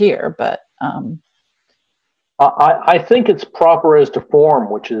they were here, but I think it's proper as to form,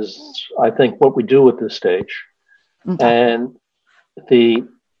 which is, I think, what we do at this stage. Okay. And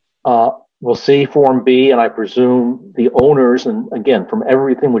we'll see Form B, and I presume the owners, and again, from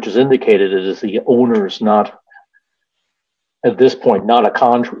everything which is indicated, it is the owners, not at this point, not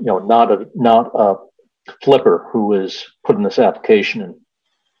a flipper who is putting this application in.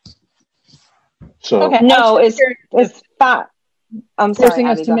 So okay. No, it's that. I'm sorry, forcing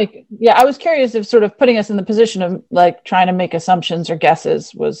us to make. Yeah, I was curious if sort of putting us in the position of like trying to make assumptions or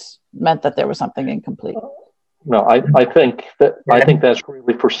guesses was meant that there was something incomplete. No, I think that's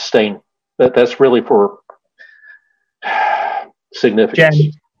really for sustain. That's really for significance.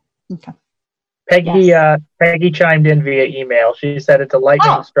 Jen, okay. Peggy chimed in via email. She said it's a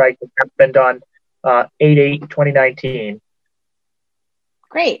lightning strike that happened on 8/8/2019.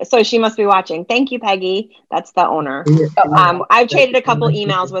 Great. So she must be watching. Thank you, Peggy. That's the owner. I've traded a couple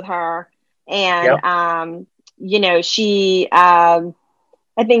emails with her, and you know, she I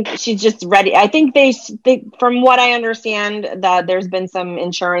think she's just ready. I think they from what I understand, that there's been some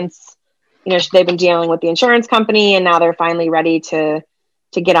insurance, you know, they've been dealing with the insurance company, and now they're finally ready to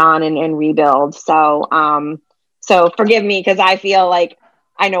get on and rebuild. So so forgive me, because I feel like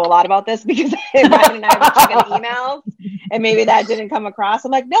I know a lot about this because Ryan and I were checking emails, and maybe that didn't come across. I'm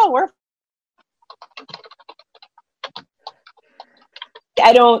like, no,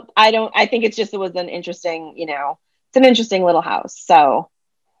 I think it's just, it was an interesting, you know, it's an interesting little house. So,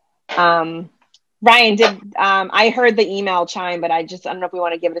 Ryan, I heard the email chime, but I don't know if we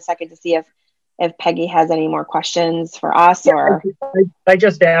want to give it a second to see if Peggy has any more questions for us, or. I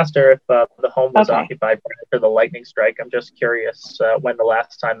just asked her if the home was occupied after the lightning strike. I'm just curious when the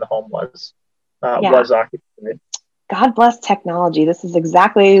last time the home was occupied. God bless technology. This is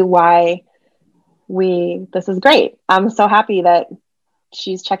exactly why this is great. I'm so happy that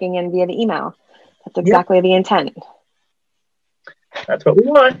she's checking in via the email. That's exactly the intent. That's what we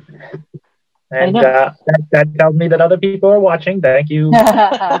want. And that tells me that other people are watching. Thank you.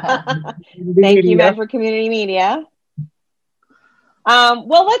 Thank you, Medford Community Media.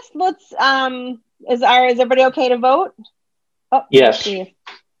 Well, let's is everybody okay to vote? Oh, yes.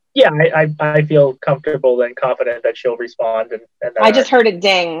 Yeah, I feel comfortable and confident that she'll respond. And I just heard it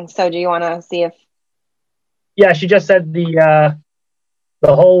ding. So do you want to see if? Yeah, she just said the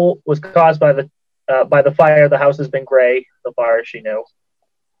hole was caused by the fire. The house has been gray so far as she knew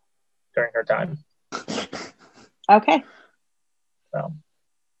during her time. Okay.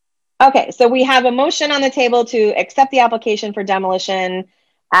 Okay, so we have a motion on the table to accept the application for demolition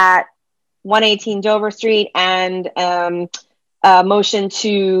at 118 Dover Street, and a motion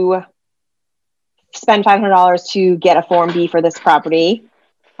to spend $500 to get a Form B for this property.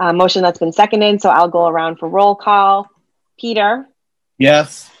 Motion that's been seconded, so I'll go around for roll call. Peter?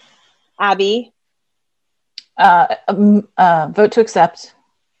 Yes. Abby? Vote to accept.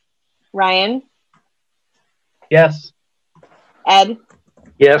 Ryan? Yes. Ed?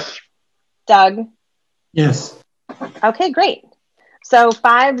 Yes. Doug? Yes. Okay, great. So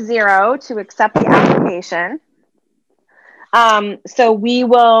 5-0 to accept the application. So we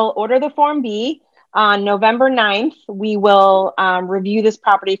will order the Form B. On November 9th, we will review this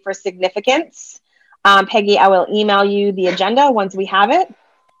property for significance. Peggy, I will email you the agenda once we have it.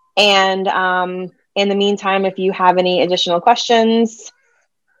 And in the meantime, if you have any additional questions,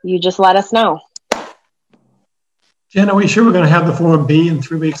 you just let us know. Jen, are we sure we're going to have the Form B in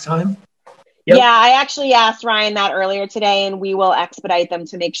 3 weeks' time? Yep. Yeah, I actually asked Ryan that earlier today, and we will expedite them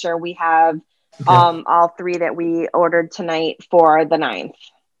to make sure we have all 3 that we ordered tonight for the 9th.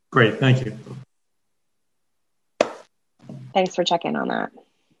 Great, thank you. Thanks for checking on that.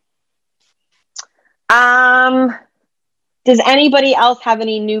 Does anybody else have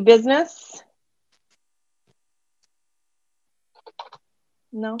any new business?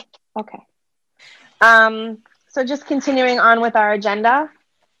 No? Okay. So just continuing on with our agenda.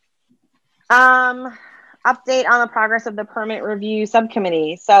 Update on the progress of the permit review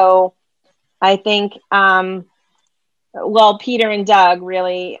subcommittee. So I think, well, Peter and Doug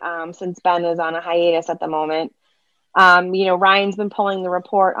really, since Ben is on a hiatus at the moment, Ryan's been pulling the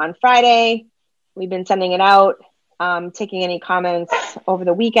report on Friday. We've been sending it out, taking any comments over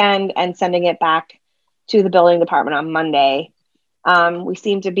the weekend and sending it back to the building department on Monday. We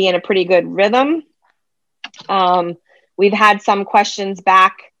seem to be in a pretty good rhythm. We've had some questions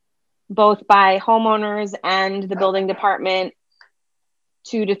back both by homeowners and the building department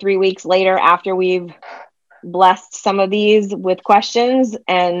 2 to 3 weeks later after we've blessed some of these with questions.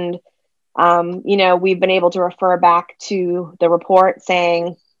 And, we've been able to refer back to the report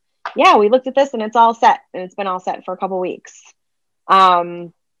saying, yeah, we looked at this and it's all set, and it's been all set for a couple weeks.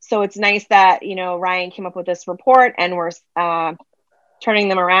 So it's nice that, Ryan came up with this report and we're turning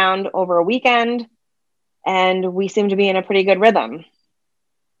them around over a weekend, and we seem to be in a pretty good rhythm.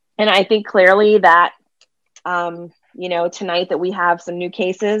 And I think clearly that, tonight that we have some new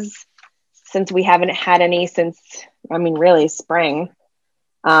cases, since we haven't had any since, really spring,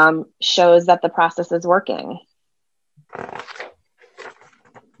 shows that the process is working.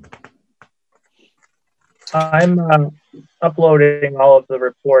 I'm uploading all of the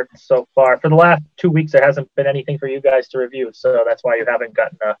reports so far. For the last 2 weeks, there hasn't been anything for you guys to review, so that's why you haven't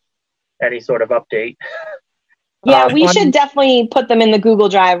gotten any sort of update. Yeah, we should definitely put them in the Google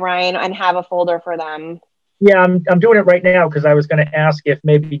Drive, Ryan, and have a folder for them. Yeah, I'm doing it right now because I was going to ask if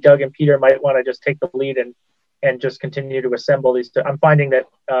maybe Doug and Peter might want to just take the lead and just continue to assemble these. I'm finding that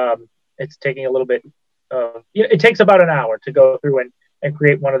it's taking a little bit. It takes about an hour to go through and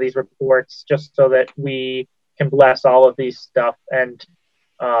create one of these reports, just so that we can bless all of these stuff. And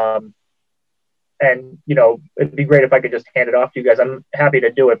it'd be great if I could just hand it off to you guys. I'm happy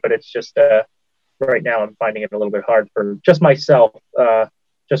to do it, but it's just right now I'm finding it a little bit hard for just myself,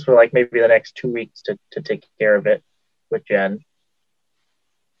 just for like maybe the next 2 weeks to take care of it with Jen.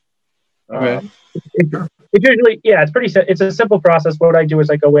 Okay. It's usually, it's a simple process. What I do is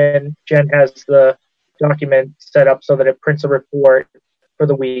I go in, Jen has the document set up so that it prints a report for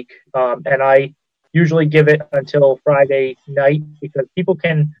the week. And I usually give it until Friday night because people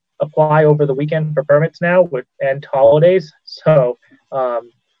can apply over the weekend for permits now and holidays. So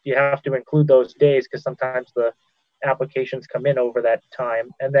you have to include those days because sometimes the applications come in over that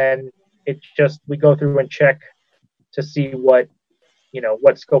time. And then we go through and check to see what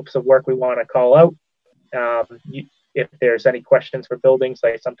scopes of work we want to call out. If there's any questions for buildings,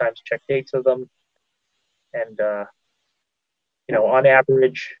 I sometimes check dates of them. And, on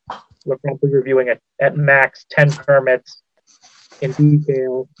average, we're probably reviewing at max 10 permits in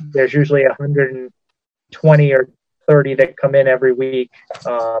detail. There's usually 120 or 30 that come in every week.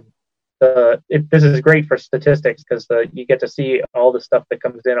 This is great for statistics because you get to see all the stuff that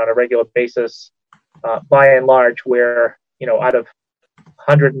comes in on a regular basis. By and large, where out of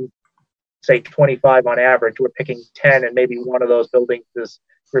 125 on average, we're picking 10, and maybe one of those buildings is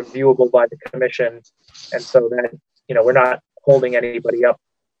reviewable by the commission, and so that we're not holding anybody up.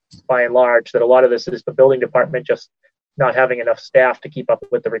 By and large, that a lot of this is the building department just not having enough staff to keep up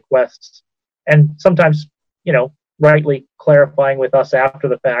with the requests, and sometimes rightly clarifying with us after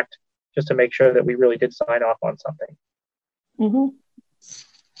the fact just to make sure that we really did sign off on something. Mm-hmm.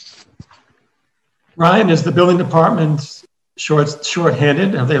 Ryan, is the building department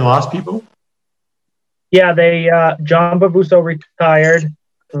short-handed? Have they lost people? Yeah, John Bavuso retired.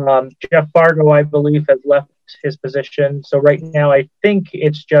 Jeff Fargo, I believe, has left his position. So right now, I think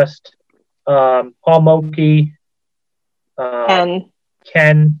it's just Paul Moki, Ken,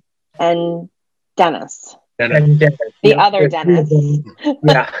 and Dennis. And Dennis. The other Dennis.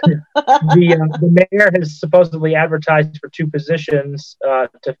 Yeah. The mayor has supposedly advertised for 2 positions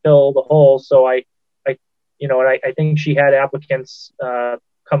to fill the hole. So I think she had applicants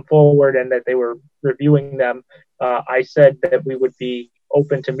come forward and that they were reviewing them. I said that we would be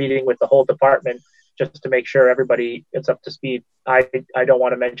open to meeting with the whole department just to make sure everybody gets up to speed. I don't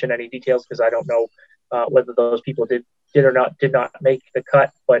want to mention any details because I don't know whether those people did did not make the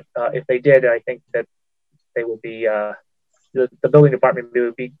cut. But if they did, I think that they will be the building department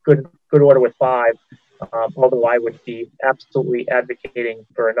would be good order with 5. Although I would be absolutely advocating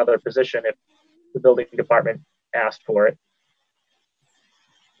for another position if the building department asked for it.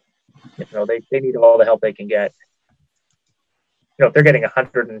 They need all the help they can get. If they're getting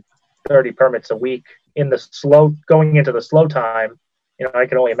 130 permits a week going into the slow time, I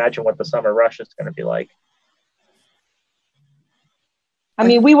can only imagine what the summer rush is going to be like. I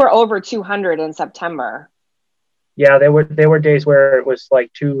mean, we were over 200 in September. Yeah, there were days where it was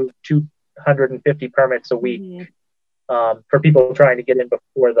like 250 permits a week for people trying to get in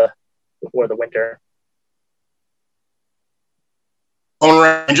before the winter. All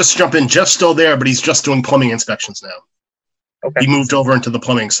right, and just to jump in, Jeff's still there, but he's just doing plumbing inspections now. Okay. He moved over into the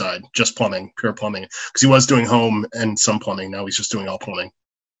plumbing side, just plumbing, pure plumbing, because he was doing home and some plumbing. Now he's just doing all plumbing.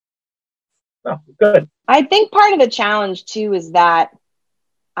 Oh, good. I think part of the challenge too is that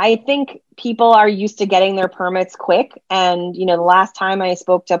I think people are used to getting their permits quick. And, the last time I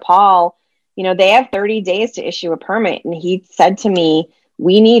spoke to Paul, they have 30 days to issue a permit. And he said to me,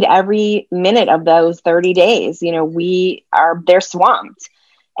 we need every minute of those 30 days. They're swamped.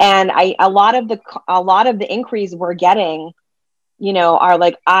 And a lot of the inquiries we're getting, are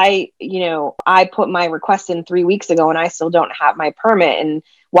like, I put my request in 3 weeks ago and I still don't have my permit. And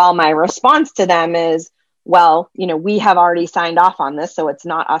while my response to them is, well, we have already signed off on this, so it's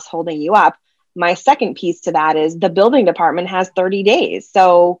not us holding you up. My second piece to that is the building department has 30 days.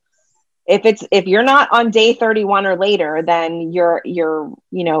 So if you're not on day 31 or later, then your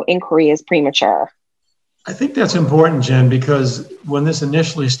inquiry is premature. I think that's important, Jen, because when this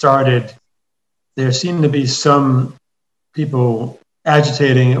initially started, there seemed to be some people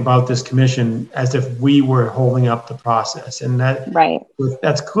agitating about this commission as if we were holding up the process, and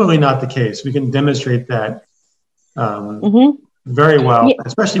that's clearly not the case. We can demonstrate that very well,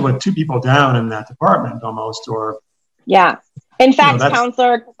 especially with 2 people down in that department almost. In fact,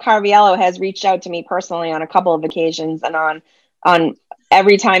 Councilor Carviello has reached out to me personally on a couple of occasions, and on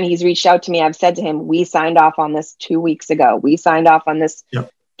every time he's reached out to me, I've said to him, we signed off on this 2 weeks ago. We signed off on this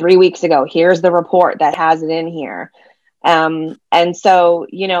 3 weeks ago. Here's the report that has it in here. And so,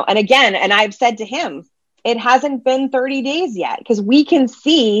 and again, and I've said to him, it hasn't been 30 days yet because we can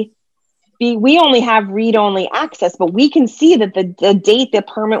see, we only have read-only access, but we can see that the date the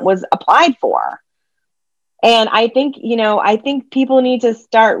permit was applied for. And I think, I think people need to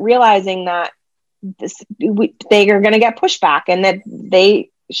start realizing that they are going to get pushback and that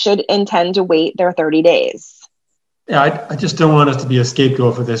they should intend to wait their 30 days. Yeah, I just don't want us to be a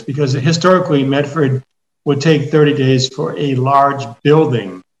scapegoat for this because historically Medford would take 30 days for a large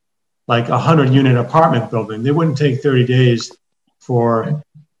building, like a 100-unit apartment building. They wouldn't take 30 days for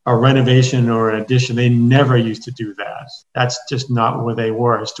a renovation or an addition. They never used to do that. That's just not where they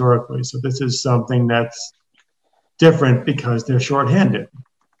were historically. So this is something that's different because they're shorthanded.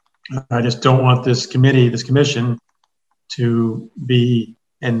 I just don't want this commission to be,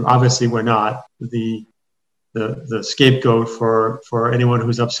 and obviously we're not, the scapegoat for anyone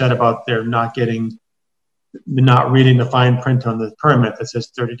who's upset about their not reading the fine print on the permit that says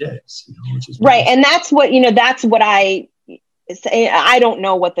 30 days. Which is right. And that's what I say. I don't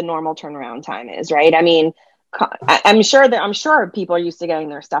know what the normal turnaround time is, right? I mean, I'm sure people are used to getting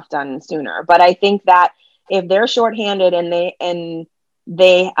their stuff done sooner, but I think that if they're shorthanded and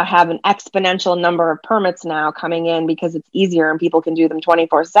they have an exponential number of permits now coming in because it's easier and people can do them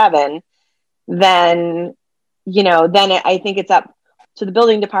 24/7, then I think it's up to the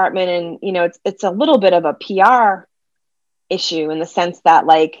building department. And, it's a little bit of a PR issue in the sense that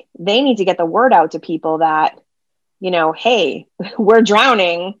like, they need to get the word out to people that, hey, we're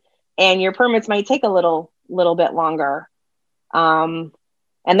drowning and your permits might take a little bit longer.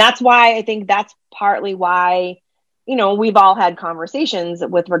 And that's why I think that's partly why, we've all had conversations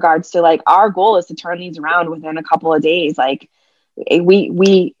with regards to like, our goal is to turn these around within a couple of days. Like we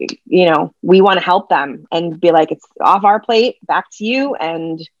want to help them and be like, it's off our plate, back to you.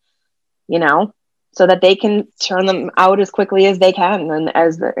 And, so that they can turn them out as quickly as they can and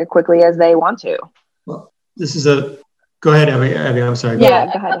as quickly as they want to. Well, this is go ahead, Abby. I'm sorry. Yeah,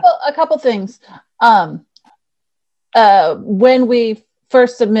 go ahead. A couple things. When we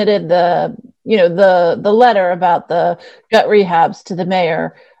first submitted the letter about the gut rehabs to the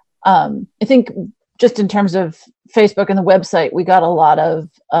mayor, I think just in terms of Facebook and the website, we got a lot of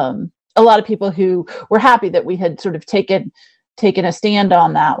people who were happy that we had sort of taken a stand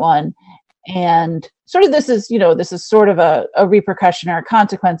on that one. And sort of this is sort of a repercussion or a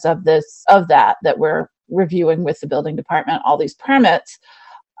consequence of that we're reviewing with the building department, all these permits.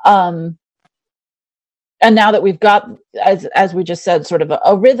 And now that we've got, as we just said, sort of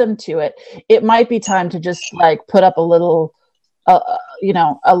a rhythm to it, it might be time to just like put up a little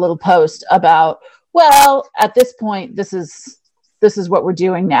post about, well, at this point, this is what we're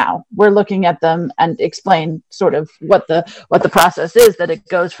doing now. We're looking at them and explain sort of what the process is, that it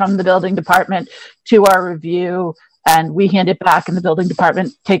goes from the building department to our review and we hand it back, and the building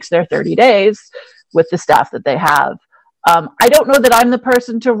department takes their 30 days with the staff that they have. I don't know that I'm the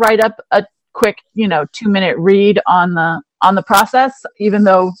person to write up a quick, 2-minute read on the process, even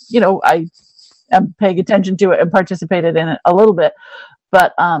though, I am paying attention to it and participated in it a little bit,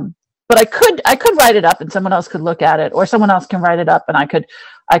 but I could write it up and someone else could look at it, or someone else can write it up and I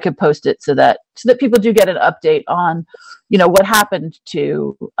could post it so that people do get an update on, what happened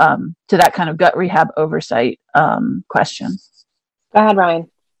to that kind of gut rehab oversight question. Go ahead, Ryan.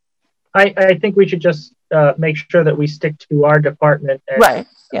 I think we should just make sure that we stick to our department. And, right.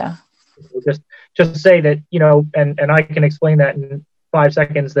 Yeah. Just say that, and I can explain that in 5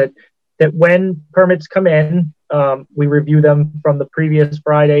 seconds, that when permits come in, we review them from the previous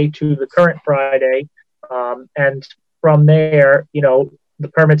Friday to the current Friday. And from there, the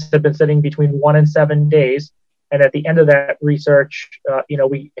permits have been sitting between 1 and 7 days. And at the end of that research,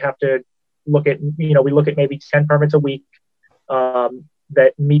 we have to look at, we look at maybe 10 permits a week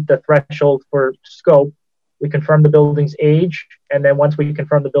that meet the threshold for scope. We confirm the building's age. And then once we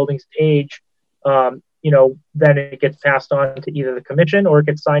confirm the building's age, then it gets passed on to either the commission or it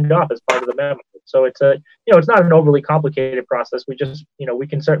gets signed off as part of the memo. So it's it's not an overly complicated process. We just, we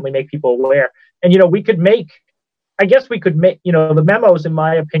can certainly make people aware. And, we could make, the memos, in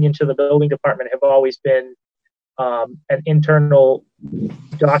my opinion, to the building department have always been an internal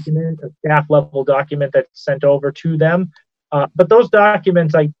document, a staff level document that's sent over to them. But those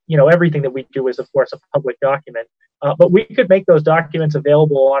documents, everything that we do is, of course, a public document. But we could make those documents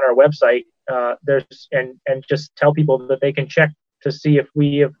available on our website. And just tell people that they can check to see if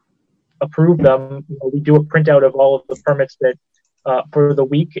we have approved them. We do a printout of all of the permits that for the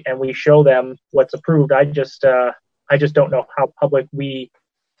week, and we show them what's approved. I just don't know how public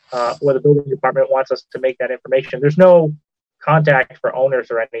or the building department wants us to make that information. There's no contact for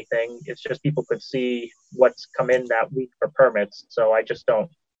owners or anything. It's just people could see what's come in that week for permits. So I just don't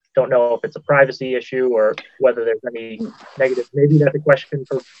know if it's a privacy issue or whether there's any negative. Maybe that's a question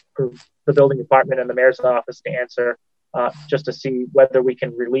for the building department and the mayor's office to answer, just to see whether we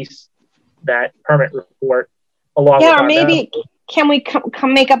can release that permit report along with our maybe memo. Can we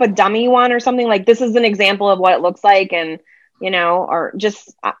come make up a dummy one or something, like this is an example of what it looks like, and or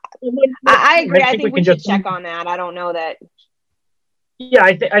just I agree. I think we should check on that. I don't know that. Yeah,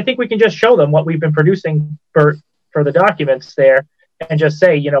 I think we can just show them what we've been producing for the documents there, and just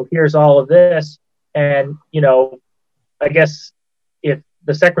say, here's all of this. And, I guess if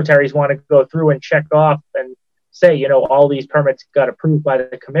the secretaries want to go through and check off and say, all these permits got approved by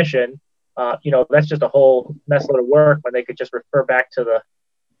the commission, that's just a whole mess load of work when they could just refer back to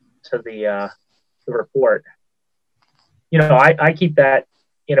the report. I keep that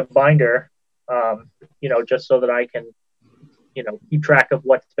in a binder, just so that I can, keep track of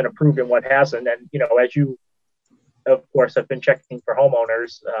what's been approved and what hasn't. And, as you, of course, have been checking for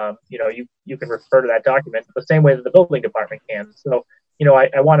homeowners, you can refer to that document the same way that the building department can. So,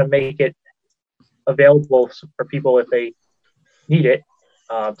 I want to make it available for people if they need it,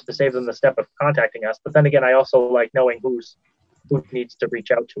 to save them the step of contacting us. But then again, I also like knowing who needs to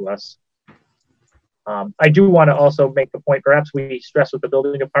reach out to us. I do want to also make the point, perhaps we stress with the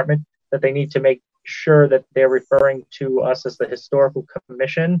building department that they need to make sure that they're referring to us as the historical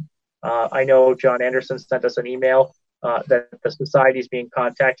commission. I know John Anderson sent us an email that the society is being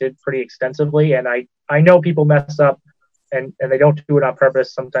contacted pretty extensively, and I know people mess up and they don't do it on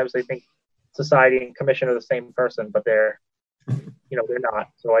purpose. Sometimes they think society and commission are the same person, but they're not.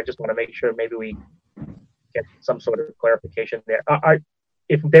 So I just want to make sure maybe we get some sort of clarification there.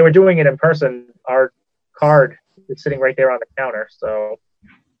 If they were doing it in person, our card is sitting right there on the counter. So.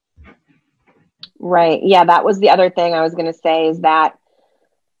 Right. Yeah, that was the other thing I was going to say, is that,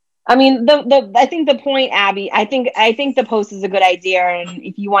 I mean, I think the point, Abby, I think the post is a good idea. And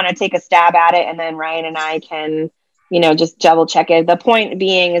if you want to take a stab at it, and then Ryan and I can, just double check it. The point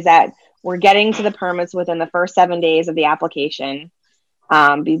being is that we're getting to the permits within the first 7 days of the application.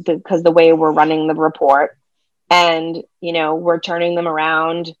 because the way we're running the report, and we're turning them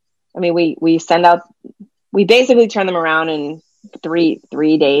around. I mean, we basically turn them around in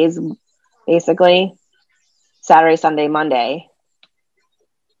three days, basically Saturday, Sunday, Monday.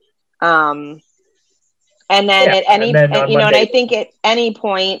 And then at any, and I think at any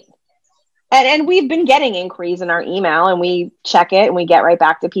point, and we've been getting inquiries in our email, and we check it and we get right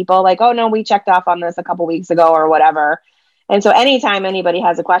back to people like, oh no, we checked off on this a couple weeks ago or whatever. And so anytime anybody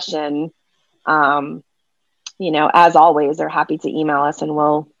has a question, as always, they're happy to email us, and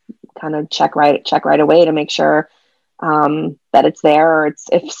we'll kind of check right away to make sure that it's there, or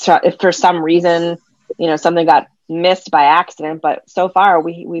if for some reason, something got missed by accident. But so far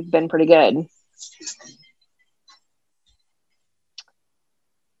we've been pretty good.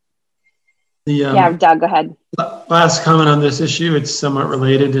 Yeah, Doug, go ahead. Last comment on this issue, it's somewhat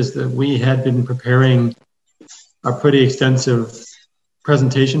related, is that we had been preparing a pretty extensive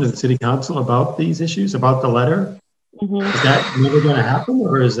presentation to the city council about these issues, about the letter. Mm-hmm. Is that never going to happen,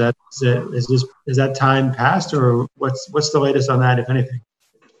 or is that time passed, or what's the latest on that, if anything?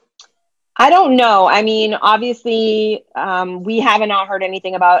 I don't know. I mean, obviously, we haven't not heard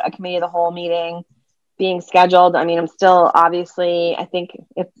anything about a committee of the whole meeting being scheduled. I mean, I'm still, obviously, I think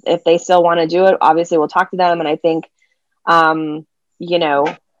if they still want to do it, obviously we'll talk to them. And I think, we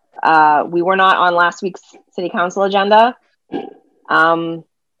were not on last week's city council agenda.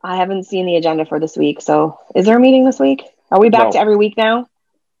 I haven't seen the agenda for this week. So is there a meeting this week? Are we back to every week now?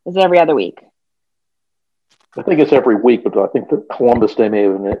 Is it every other week? I think it's every week, but I think that Columbus Day may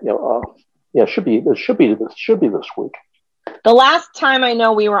have been, it should be this week. The last time I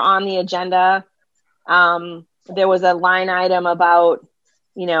know we were on the agenda, there was a line item about,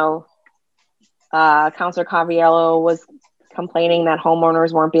 Councilor Caviello was complaining that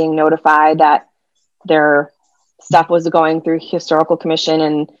homeowners weren't being notified that their stuff was going through historical commission,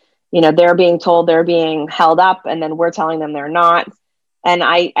 and they're being told they're being held up, and then we're telling them they're not. And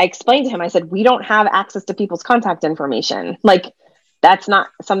I explained to him, I said, we don't have access to people's contact information. Like, that's not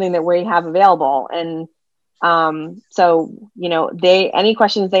something that we have available. And so any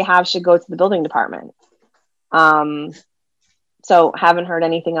questions they have should go to the building department. So haven't heard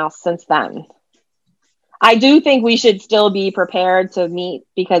anything else since then. I do think we should still be prepared to meet,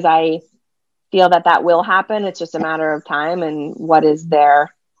 because I feel that will happen. It's just a matter of time and what is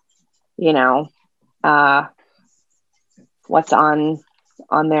their, what's on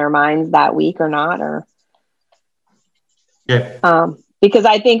their minds that week or not, or because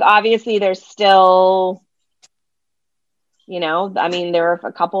I think obviously there's still, I mean, there are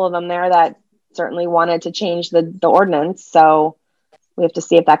a couple of them there that certainly wanted to change the ordinance, so we have to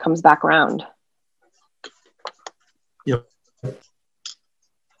see if that comes back around. Yep.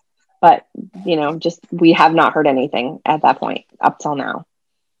 But, just we have not heard anything at that point up till now.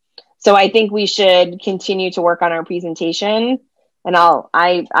 So I think we should continue to work on our presentation, and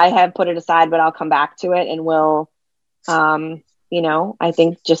I have put it aside, but I'll come back to it, and we'll, I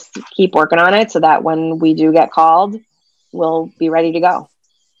think just keep working on it so that when we do get called, we'll be ready to go.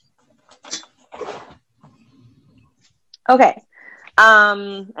 Okay.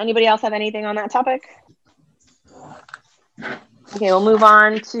 Anybody else have anything on that topic? Okay, we'll move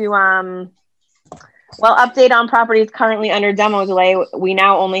on to, update on properties currently under demo delay. We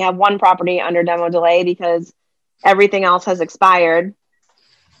now only have one property under demo delay because everything else has expired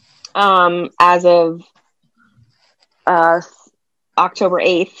as of October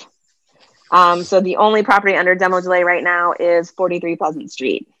 8th. So the only property under demo delay right now is 43 Pleasant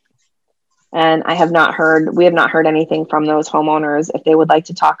Street. And we have not heard anything from those homeowners if they would like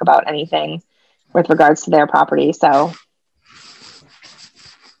to talk about anything with regards to their property. So,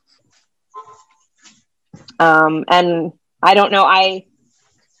 and I don't know, I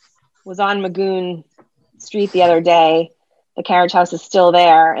was on Magoon Street the other day. The carriage house is still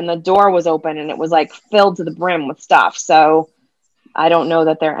there, and the door was open, and it was like filled to the brim with stuff. So I don't know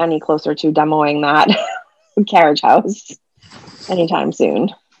that they're any closer to demoing that carriage house anytime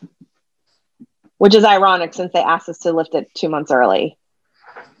soon. Which is ironic since they asked us to lift it 2 months early.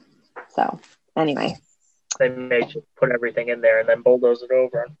 So anyway. They may just put everything in there and then bulldoze it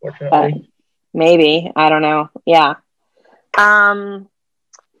over, unfortunately. Maybe. I don't know. Yeah.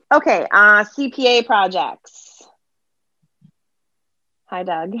 Okay. CPA projects. Hi,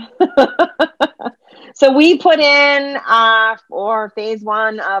 Doug. So we put in for phase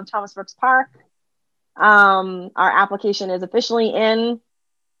 1 of Thomas Brooks Park. Our application is officially in.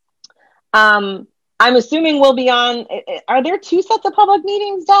 I'm assuming we'll be on. Are there 2 sets of public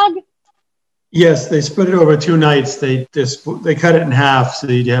meetings, Doug? Yes, they split it over 2 nights. They cut it in half, so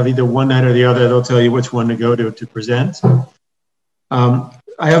you have either one night or the other. They'll tell you which one to go to present.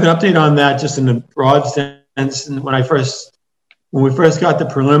 I have an update on that just in a broad sense. And when we first got the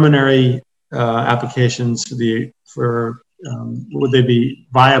preliminary applications for would they be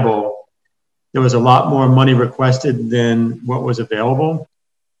viable, there was a lot more money requested than what was available.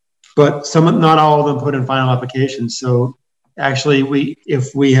 But not all of them put in final applications. So actually,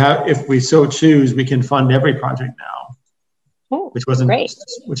 if we so choose, we can fund every project now,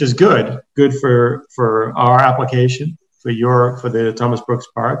 which is good for our application, for the Thomas Brooks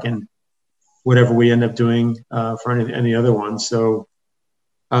Park, and whatever we end up doing for any other one. So,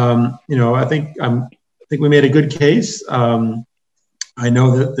 I think we made a good case. I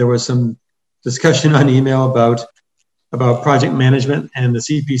know that there was some discussion on email about project management, and the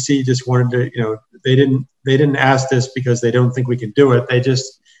CPC just wanted to, they didn't ask this because they don't think we can do it.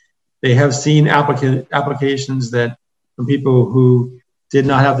 They have seen applications that from people who did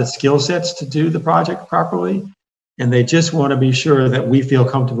not have the skill sets to do the project properly, and they just want to be sure that we feel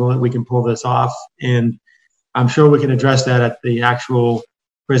comfortable that we can pull this off. And I'm sure we can address that at the actual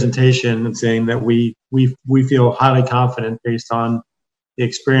presentation, and saying that we feel highly confident based on the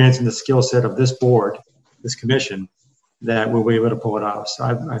experience and the skill set of this board, this commission, that we'll be able to pull it off. So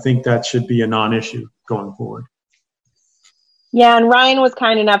I think that should be a non-issue going forward. Yeah, and Ryan was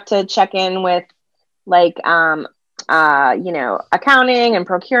kind enough to check in with accounting and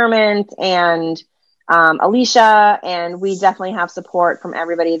procurement, and Alicia, and we definitely have support from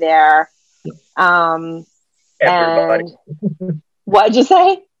everybody there. Everybody. And what'd you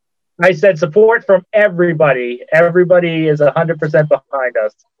say? I said support from everybody. Everybody is 100% behind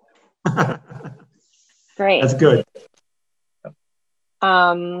us. Great. That's good.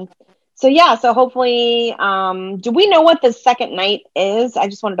 So hopefully, do we know what the second night is? I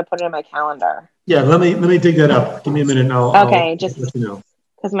just wanted to put it in my calendar. Yeah, let me dig that up. Give me a minute and I'll just let you know.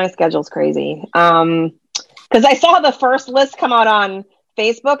 Because my schedule's crazy. Because I saw the first list come out on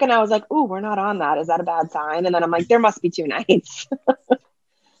Facebook, and I was like, ooh, we're not on that. Is that a bad sign? And then I'm like, there must be 2 nights.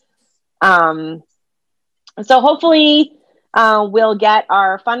 So hopefully we'll get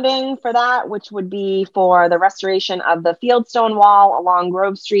our funding for that, which would be for the restoration of the Fieldstone wall along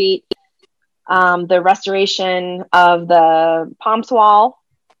Grove Street, the restoration of the Pomps wall,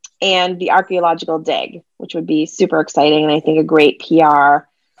 and the archaeological dig, which would be super exciting, and I think a great PR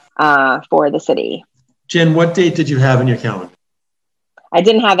for the city. Jen, what date did you have in your calendar? I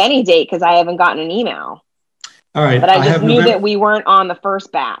didn't have any date because I haven't gotten an email. All right. But I just knew that we weren't on the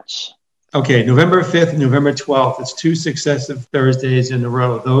first batch. Okay, November 5th and November 12th. It's 2 successive Thursdays in a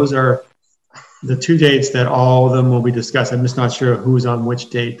row. Those are the 2 dates that all of them will be discussed. I'm just not sure who's on which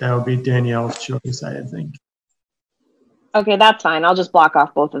date. That would be Danielle's choice, I think. Okay, that's fine. I'll just block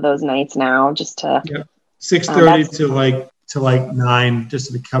off both of those nights now, just to. Yep. 6:30 to 9,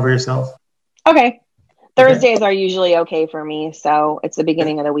 just to cover yourself. Okay. Thursdays are usually okay for me, so it's the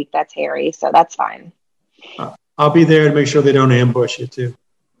beginning of the week that's hairy, so that's fine. I'll be there to make sure they don't ambush you too.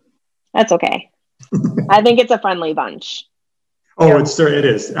 That's okay. I think it's a friendly bunch. Oh, yeah. It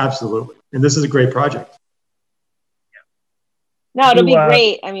is, absolutely. And this is a great project. No, it'll be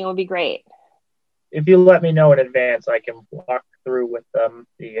great. I mean, it'll be great. If you let me know in advance, I can walk through with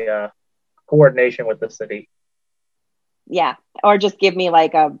the coordination with the city. Yeah, or just give me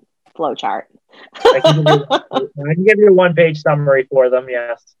like a flow chart. I can give you a 1-page summary for them,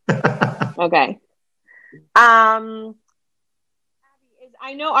 yes. Okay.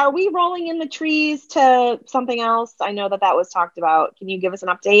 I know, are we rolling in the trees to something else? I know that was talked about. Can you give us an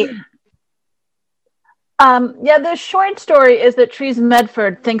update? Yeah, the short story is that Trees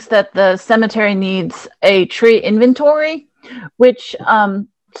Medford thinks that the cemetery needs a tree inventory, which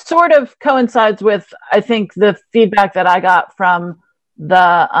sort of coincides with, I think, the feedback that I got from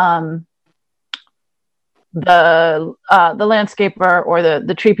the landscaper or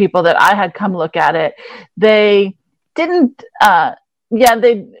the tree people that I had come look at it. They didn't.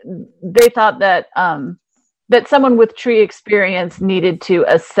 They thought that that someone with tree experience needed to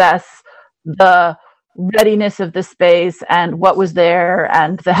assess the readiness of the space and what was there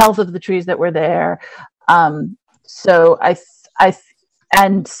and the health of the trees that were there. So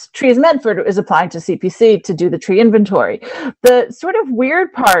and Trees Medford is applying to CPC to do the tree inventory. The sort of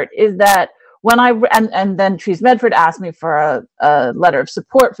weird part is that when and then Trees Medford asked me for a letter of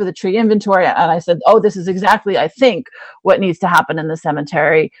support for the tree inventory, and I said, oh, this is exactly, I think, what needs to happen in the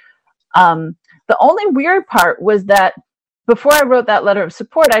cemetery. The only weird part was that before I wrote that letter of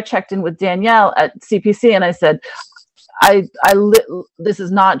support, I checked in with Danielle at CPC, and I said, this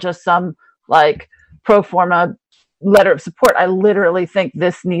is not just some like pro forma letter of support. I literally think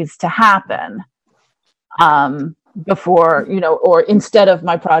this needs to happen. before, or instead of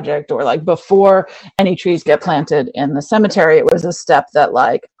my project, or like before any trees get planted in the cemetery. It was a step that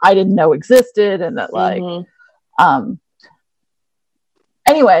like I didn't know existed, and that like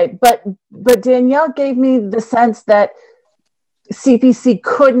anyway, but Danielle gave me the sense that CPC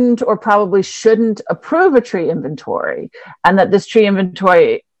couldn't or probably shouldn't approve a tree inventory, and that this tree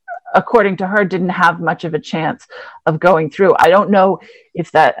inventory, according to her, didn't have much of a chance of going through. I don't know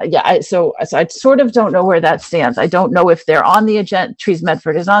if that, so I sort of don't know where that stands. I don't know if they're on the agenda, Trees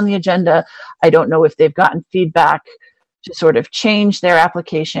Medford is on the agenda. I don't know if they've gotten feedback to sort of change their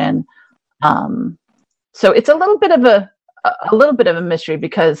application. So it's a little bit of a mystery,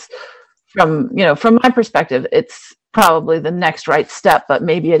 because from my perspective, it's probably the next right step, but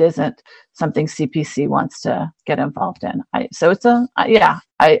maybe it isn't something CPC wants to get involved in. I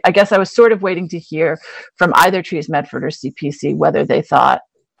guess I was sort of waiting to hear from either Trees Medford or CPC whether they thought,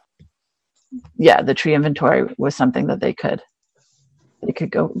 the tree inventory was something that they could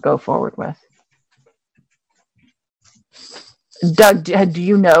go forward with. Doug, do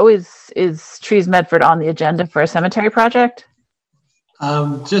you know, is Trees Medford on the agenda for a cemetery project?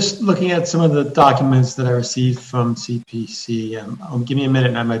 Just looking at some of the documents that I received from CPC. Give me a minute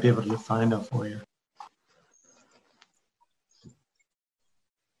and I might be able to find out for you.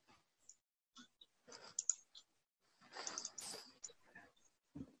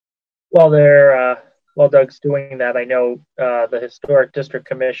 While Doug's doing that, I know the Historic District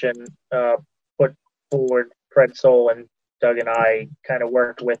Commission put forward Fred Soul, and Doug and I kind of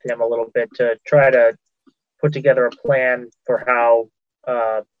worked with him a little bit to try to put together a plan for how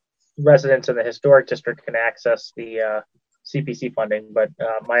residents in the historic district can access the CPC funding, but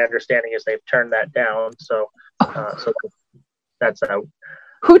my understanding is they've turned that down. So that's out.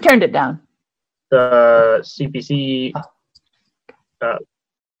 Who turned it down? The CPC.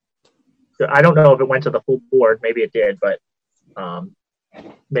 I don't know if it went to the full board. Maybe it did, but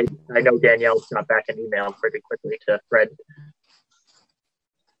maybe, I know Danielle got back an email pretty quickly to Fred.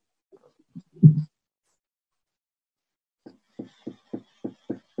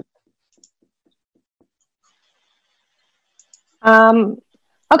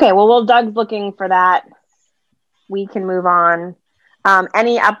 Okay, well, while Doug's looking for that, we can move on.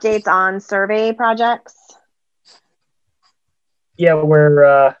 Any updates on survey projects? Yeah,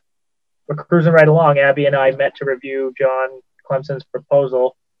 we're cruising right along. Abby and I met to review John Clemson's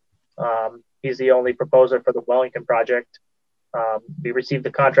proposal. He's the only proposer for the Wellington project. We received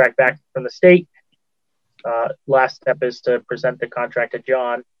the contract back from the state. Last step is to present the contract to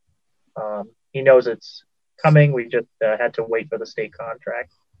John. He knows it's coming. We just had to wait for the state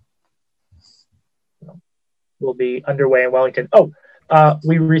contract. We'll be underway in Wellington.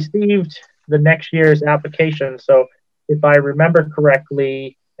 We received the next year's application. So if I remember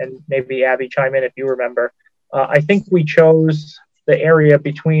correctly, and maybe Abby chime in if you remember, I think we chose the area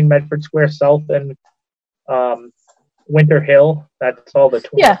between Medford Square South and Winter Hill. That's all the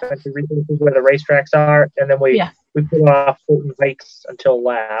 20th century resources where the racetracks are. And then we put off Fulton Lakes until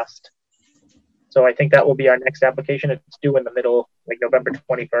last. So I think that will be our next application. It's due in the middle, like November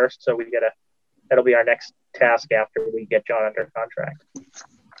 21st. So that'll be our next task after we get John under contract.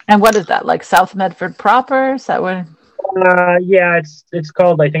 And what is that, like South Medford proper? Is that what? Yeah, it's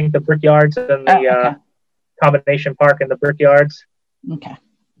called, I think, the Brickyards and the combination park and the Brickyards. Okay.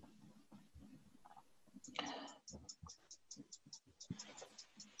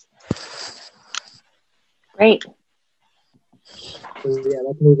 Great. So, yeah,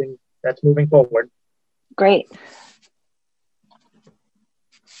 that's moving forward. Great.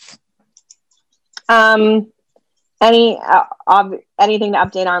 Anything to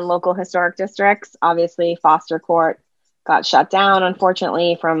update on local historic districts? Obviously, Foster Court got shut down,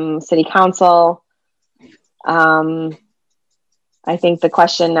 unfortunately, from City Council. I think the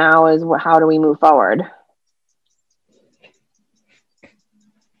question now is, how do we move forward?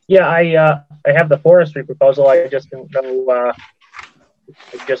 Yeah, I have the forestry proposal. I just don't know.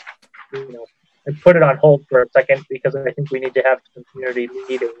 I put it on hold for a second because I think we need to have some community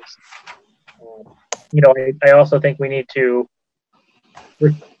meetings. I also think we need to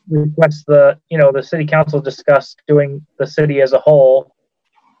request the city council discuss doing the city as a whole.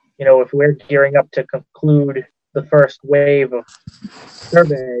 If we're gearing up to conclude the first wave of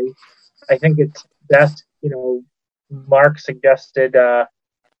survey, I think it's best, Mark suggested that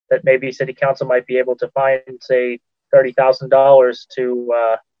maybe city council might be able to find, say, $30,000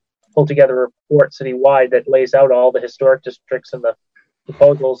 to pull together a report citywide that lays out all the historic districts and the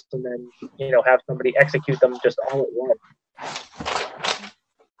proposals, and then have somebody execute them just all at once.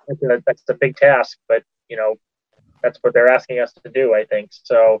 That's a big task, but that's what they're asking us to do, I think.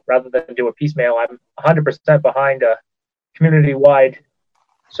 So rather than do a piecemeal, I'm 100% behind a community-wide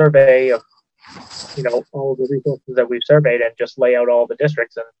survey of, all the resources that we've surveyed, and just lay out all the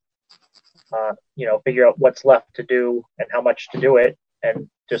districts and, figure out what's left to do and how much to do it, and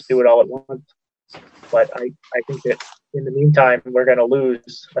just do it all at once. But I think that in the meantime, we're going to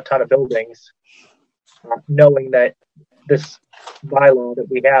lose a ton of buildings, knowing that this bylaw that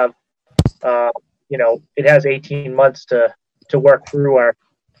we have, it has 18 months to work through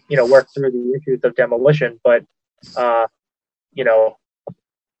work through the issues of demolition. But,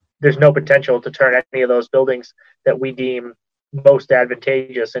 there's no potential to turn any of those buildings that we deem most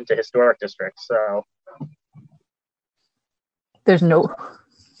advantageous into historic districts. So there's no.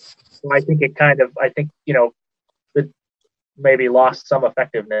 I think it maybe lost some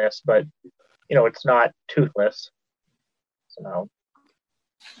effectiveness, but it's not toothless. So.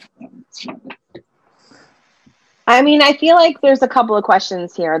 I mean, I feel like there's a couple of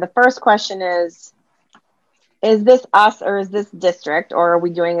questions here. The first question is this us or is this district, or are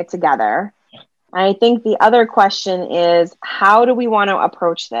we doing it together? I think the other question is, how do we want to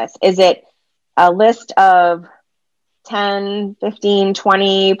approach this? Is it a list of 10, 15,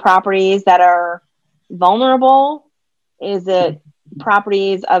 20 properties that are vulnerable? Is it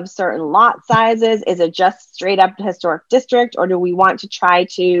properties of certain lot sizes? Is it just straight up historic district, or do we want to try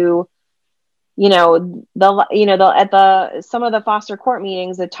to, at some of the foster court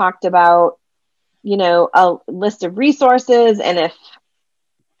meetings that talked about, a list of resources, and if,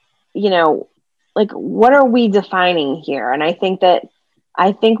 what are we defining here? And I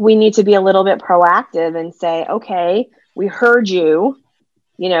think we need to be a little bit proactive and say, okay, we heard you,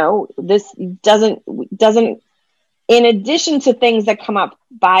 this doesn't, in addition to things that come up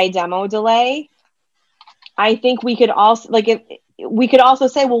by demo delay, I think we could also, we could also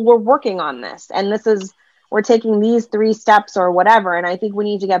say, well, we're working on this, and we're taking these 3 steps or whatever. And I think we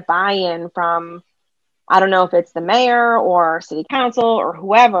need to get buy-in from, I don't know if it's the mayor or city council or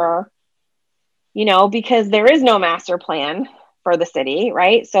whoever, because there is no master plan for the city,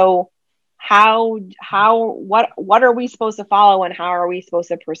 right? So what are we supposed to follow, and how are we supposed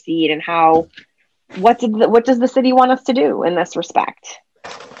to proceed, and what does the city want us to do in this respect?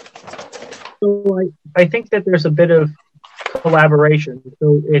 So I think that there's a bit of collaboration.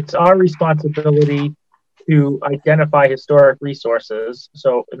 So it's our responsibility to identify historic resources.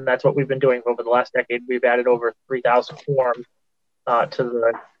 So, and that's what we've been doing over the last decade. We've added over 3,000 forms to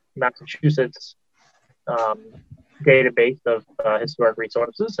the Massachusetts database of historic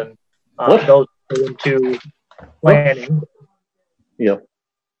resources, and those go into planning. Yeah.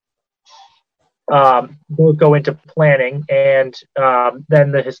 Those go into planning, and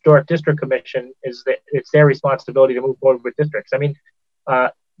then the Historic District Commission it's their responsibility to move forward with districts. I mean,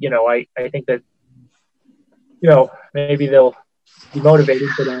 I think that maybe they'll be motivated,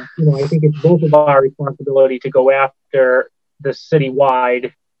 but I think it's both of our responsibility to go after the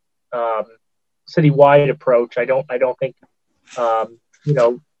citywide approach. I don't think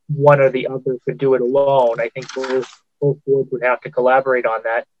one or the other could do it alone. I think both boards would have to collaborate on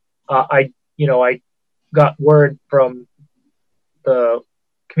that. I got word from the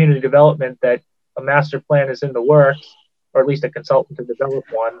community development that a master plan is in the works, or at least a consultant to develop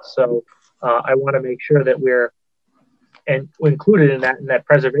one. So I want to make sure that we're included in that, and that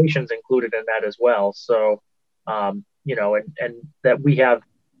preservation is included in that as well. So, and that we have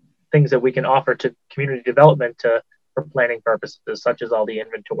things that we can offer to community development for planning purposes, such as all the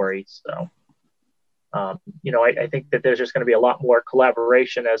inventory. So, I think that there's just going to be a lot more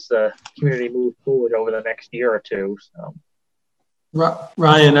collaboration as the community moves forward over the next year or two. So.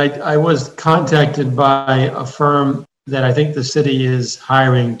 Ryan, I was contacted by a firm that I think the city is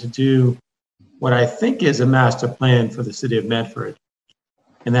hiring to do what I think is a master plan for the city of Medford,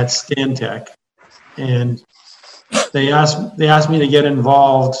 and that's Stantec. And they asked me to get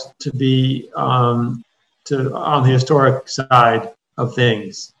involved to be on the historic side of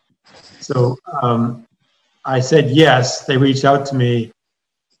things. So I said yes. They reached out to me,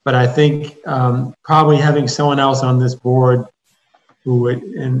 but I think probably having someone else on this board who would,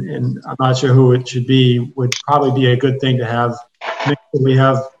 and I'm not sure who it should be, would probably be a good thing to have. Make sure we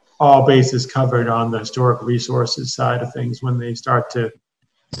have all bases covered on the historic resources side of things when they start to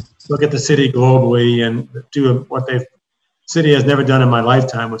look at the city globally and do what the city has never done in my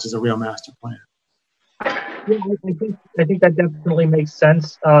lifetime, which is a real master plan. Yeah, I think that definitely makes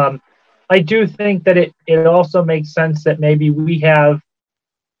sense. I do think that it also makes sense that maybe we have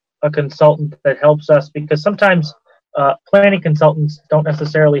a consultant that helps us, because sometimes planning consultants don't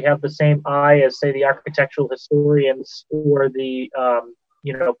necessarily have the same eye as, say, the architectural historians or the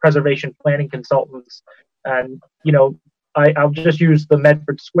preservation planning consultants, and I'll just use the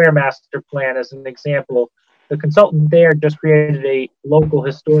Medford Square master plan as an example. The consultant there just created a local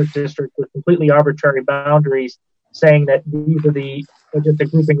historic district with completely arbitrary boundaries, saying that these are just a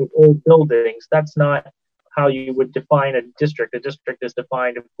grouping of old buildings. That's not how you would define a district. A district is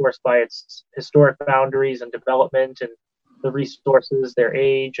defined, of course, by its historic boundaries and development and the resources, their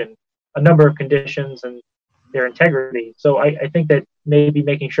age, and a number of conditions and their integrity. So I think that maybe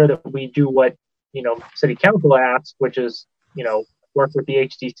making sure that we do what, City Council asks, which is, work with the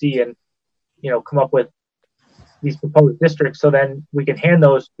HDC and, come up with these proposed districts, so then we can hand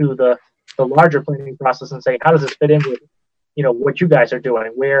those to the larger planning process and say, how does this fit in with, what you guys are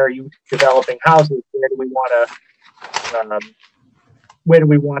doing? Where are you developing houses? Where do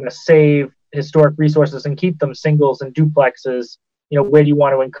we want to save historic resources and keep them singles and duplexes? Where do you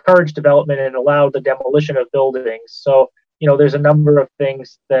want to encourage development and allow the demolition of buildings? So, there's a number of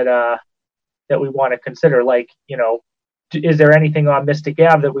things that we want to consider, like, is there anything on Mystic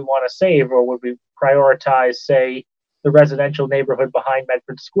Ave that we want to save, or would we prioritize, say, the residential neighborhood behind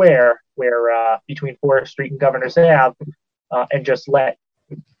Medford Square, where between Forest Street and Governor's Ave, and just let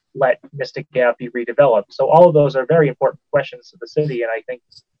Mystic Ave be redeveloped? So all of those are very important questions to the city, and I think,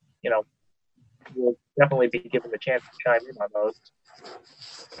 we'll definitely be given the chance to chime in on those.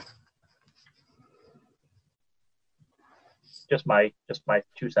 Just my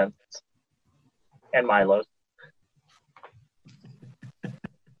 2 cents and Milo's.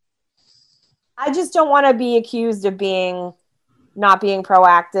 I just don't want to be accused of not being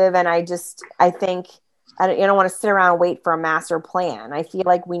proactive, and I think I don't want to sit around and wait for a master plan. I feel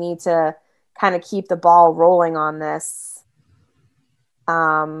like we need to kind of keep the ball rolling on this,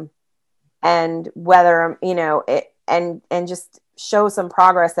 and whether and just show some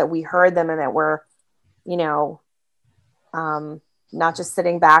progress that we heard them and that we're not just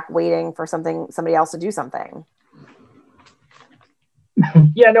sitting back waiting for somebody else to do something.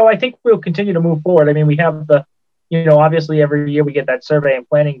 Yeah, no, I think we'll continue to move forward. I mean, we have obviously every year we get that survey and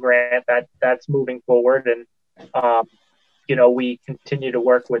planning grant that's moving forward, and we continue to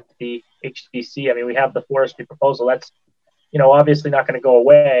work with the HDC. I mean, we have the forestry proposal that's obviously not going to go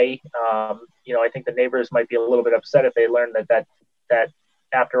away. I think the neighbors might be a little bit upset if they learn that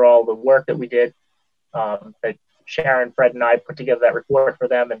after all the work that we did, that Sharon, Fred, and I put together that report for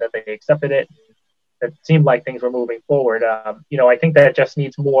them, and that they accepted it. It seemed like things were moving forward. I think that it just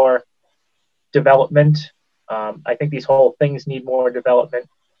needs more development. I think these whole things need more development,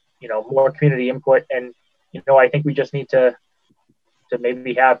 more community input. And, I think we just need to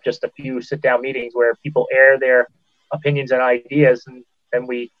maybe have just a few sit-down meetings where people air their opinions and ideas, and then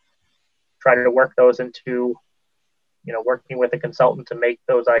we try to work those into, working with a consultant to make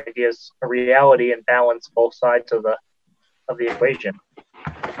those ideas a reality and balance both sides of the equation.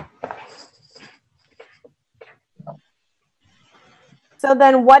 So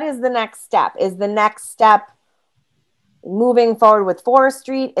then what is the next step? Is the next step moving forward with Forest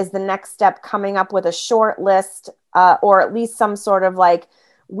Street? Is the next step coming up with a short list, or at least some sort of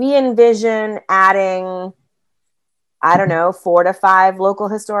we envision adding, 4 to 5 local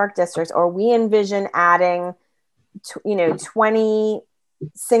historic districts, or we envision adding, 20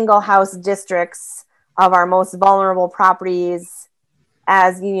 single house districts of our most vulnerable properties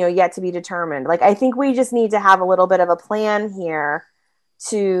as, yet to be determined. I think we just need to have a little bit of a plan here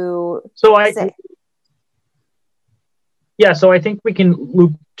so I think we can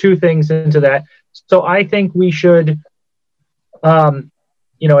loop 2 things into that. So I think we should, and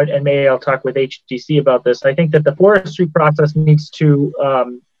maybe I'll talk with HDC about this. I think that the forestry process needs to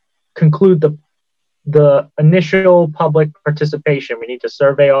conclude the initial public participation. We need to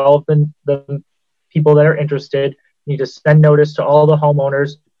survey all of the people that are interested. We need to send notice to all the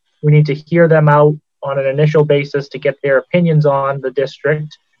homeowners. We need to hear them out on an initial basis to get their opinions on the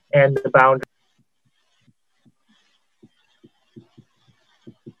district and the boundary.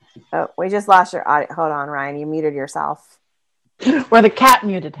 Oh, we just lost your audio. Hold on, Ryan. You muted yourself. Or the cat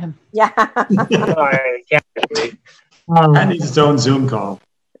muted him. Yeah. Sorry, that needs its own Zoom call.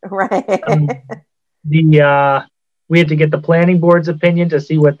 Right. We have to get the planning board's opinion to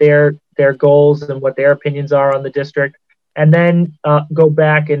see what their goals and what their opinions are on the district, and then go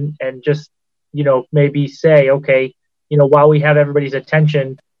back and just maybe say, okay, while we have everybody's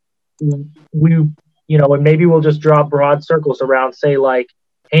attention, and maybe we'll just draw broad circles around, say,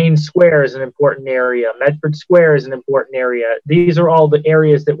 Haynes Square is an important area, Medford Square is an important area. These are all the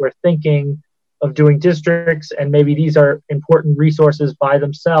areas that we're thinking of doing districts, and maybe these are important resources by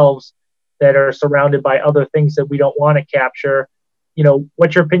themselves that are surrounded by other things that we don't want to capture.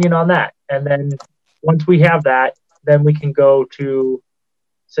 What's your opinion on that? And then once we have that, then we can go to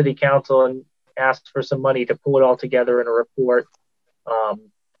City Council and ask for some money to pull it all together in a report,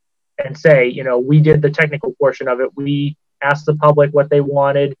 and say, you know, we did the technical portion of it. We asked the public what they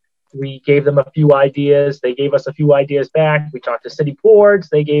wanted. We gave them a few ideas. They gave us a few ideas back. We talked to city boards.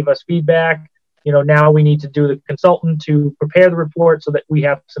 They gave us feedback. You know, now we need to do the consultant to prepare the report so that we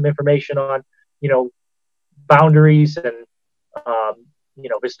have some information on, you know, boundaries and, you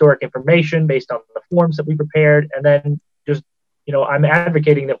know, historic information based on the forms that we prepared. And then just, you know, I'm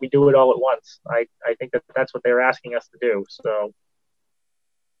advocating that we do it all at once. I think that that's what they're asking us to do. So.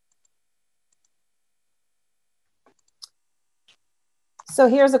 So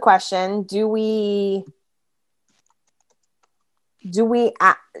here's a question. Do we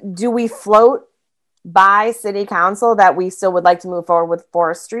float by city council that we still would like to move forward with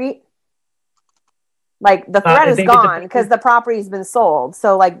Forest Street? Like the threat is gone because the property's been sold.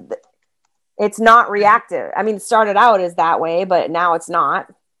 So like it's not reactive. I mean, it started out as that way, but now it's not.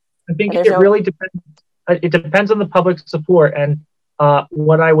 I think it really depends. It depends on the public's support. And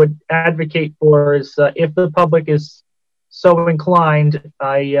what I would advocate for is if the public is so inclined,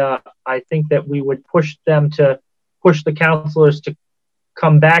 I think that we would push the councilors to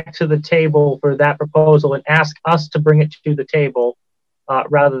come back to the table for that proposal and ask us to bring it to the table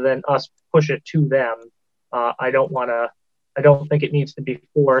rather than us push it to them. I don't think it needs to be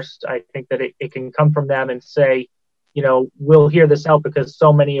forced. I think that it can come from them and say, you know, we'll hear this out because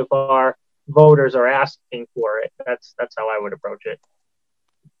so many of our voters are asking for it. That's how I would approach it.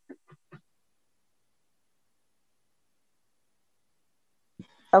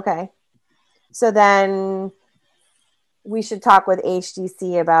 Okay. So then we should talk with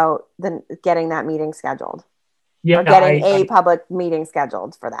HDC about getting that meeting scheduled. Yeah, or getting a public meeting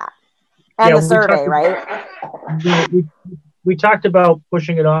scheduled for that. And the survey, right? We talked about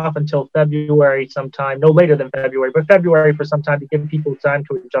pushing it off until February sometime, no later than February, but February for some time to give people time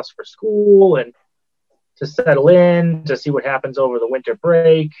to adjust for school and to settle in, to see what happens over the winter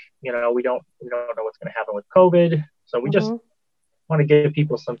break. You know, we don't know what's going to happen with COVID. So we just want to give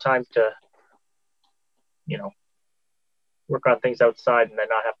people some time to, you know, work on things outside and then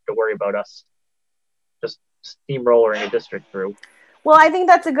not have to worry about us just steamrolling a district through. Well, I think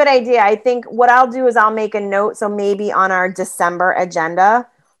that's a good idea. I think what I'll do is I'll make a note. So maybe on our December agenda,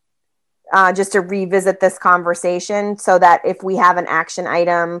 just to revisit this conversation so that if we have an action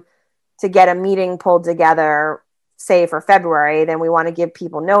item to get a meeting pulled together, say for February, then we want to give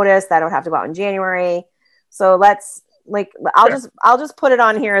people notice that don't have to go out in January. So let's I'll just put it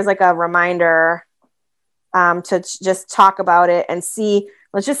on here as like a reminder to just talk about it and see.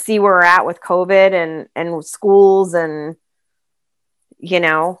 Let's just see where we're at with COVID and schools and, you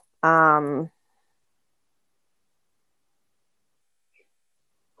know, how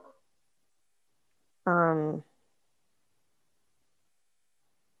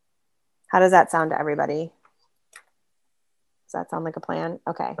does that sound to everybody? Does that sound like a plan?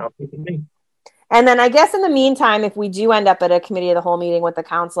 Okay. And then I guess in the meantime, if we do end up at a committee of the whole meeting with the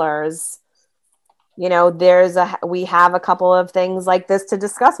counselors, you know, we have a couple of things like this to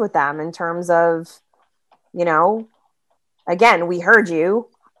discuss with them in terms of, you know, again, we heard you,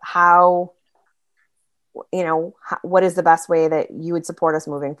 how, you know, what is the best way that you would support us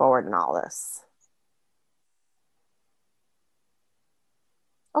moving forward in all this?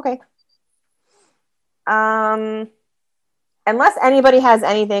 Okay. Unless anybody has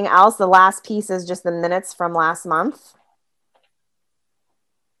anything else, the last piece is just the minutes from last month.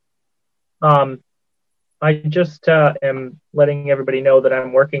 I just am letting everybody know that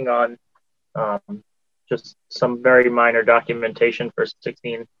I'm working on just some very minor documentation for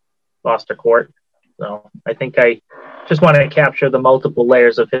 16 Gloucester Court. So I think I just want to capture the multiple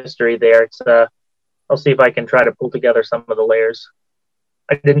layers of history there. I'll see if I can try to pull together some of the layers.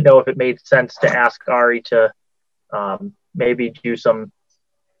 I didn't know if it made sense to ask Ari to maybe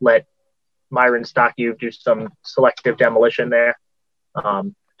let Myron Stockview do some selective demolition there.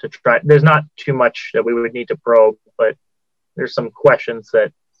 To try. There's not too much that we would need to probe, but there's some questions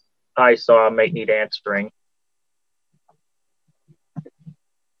that I saw might need answering.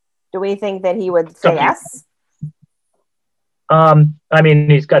 Do we think that he would say yes? I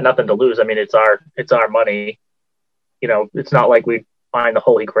mean, he's got nothing to lose. I mean, it's our money. You know, it's not like we find the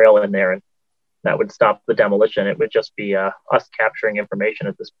Holy Grail in there and that would stop the demolition. It would just be us capturing information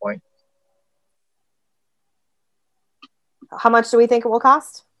at this point. How much do we think it will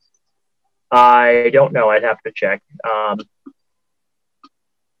cost? I don't know. I'd have to check.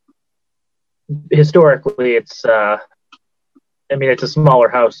 Historically, it's it's a smaller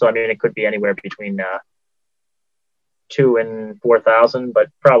house, so I mean, it could be anywhere between $2,000 and $4,000, but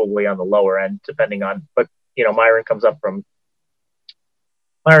probably on the lower end, depending on. But you know, Myron comes up from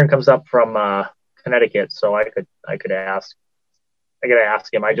Myron comes up from Connecticut, so I could ask. I gotta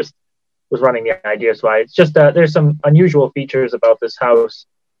ask him. I just was running the idea, so it's just there's some unusual features about this house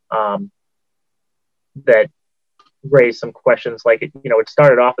that raise some questions. Like it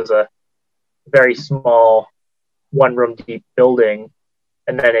started off as a very small, one-room deep building,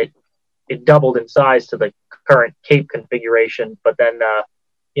 and then it doubled in size to the current Cape configuration. But then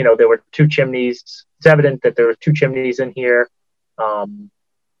there were two chimneys. It's evident that there were two chimneys in here, and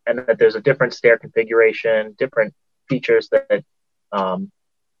that there's a different stair configuration, different features that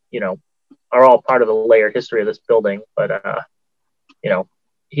are all part of the layered history of this building. But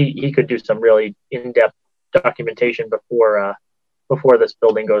he could do some really in-depth documentation before this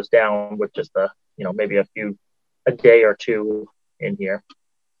building goes down, with just maybe a day or two in here.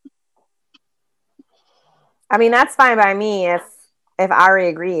 I mean, that's fine by me if Ari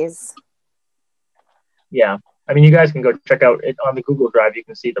agrees. Yeah. I mean, you guys can go check out it on the Google Drive. You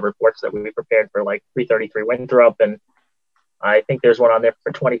can see the reports that we prepared for like 333 Winthrop, and I think there's one on there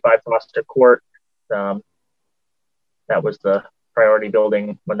for 25 Foster Court. That was the priority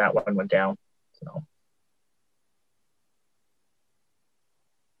building when that one went down. So,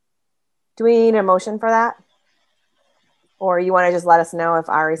 do we need a motion for that, or you want to just let us know if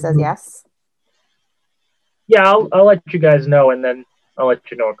Ari says yes? Yeah, I'll let you guys know, and then I'll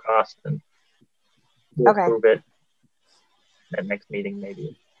let you know a cost, and we'll approve it at next meeting,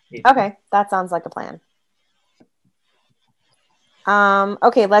 maybe. Okay, that sounds like a plan.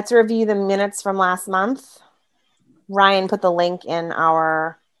 Okay, let's review the minutes from last month. Ryan put the link in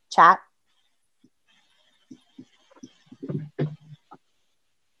our chat.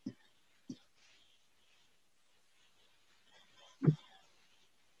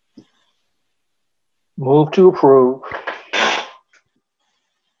 Move to approve.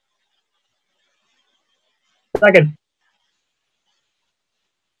 Second.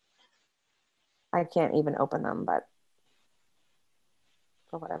 I can't even open them, but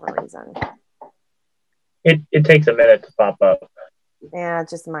for whatever reason. It takes a minute to pop up. Yeah,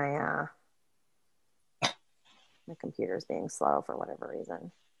 just my computer's being slow for whatever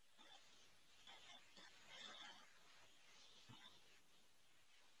reason.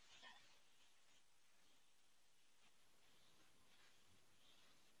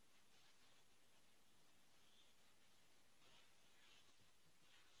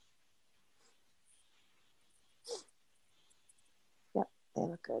 Yep, they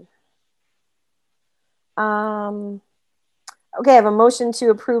look good. Okay, I have a motion to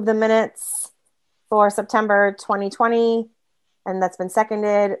approve the minutes for September 2020, and that's been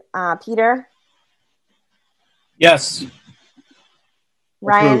seconded. Peter? Yes.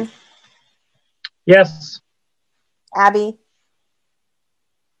 Ryan? Approved. Yes. Abby?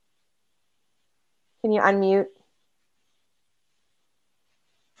 Can you unmute?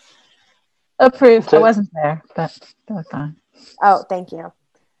 Approved. I wasn't there, but that was fine. Oh, thank you.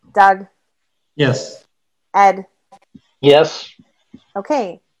 Doug? Yes. Ed? Yes.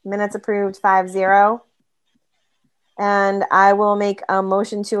 Okay, minutes approved 5-0. And I will make a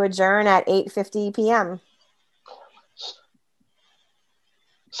motion to adjourn at 8:50 p.m.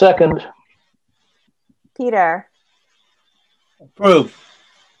 Second. Peter? Approved.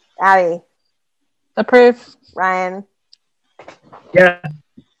 Abby? Approved. Ryan? Yeah.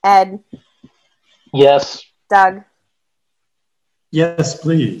 Ed? Yes. Doug? Yes,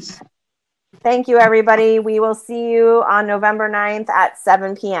 please. Thank you, everybody. We will see you on November 9th at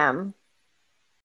 7 p.m.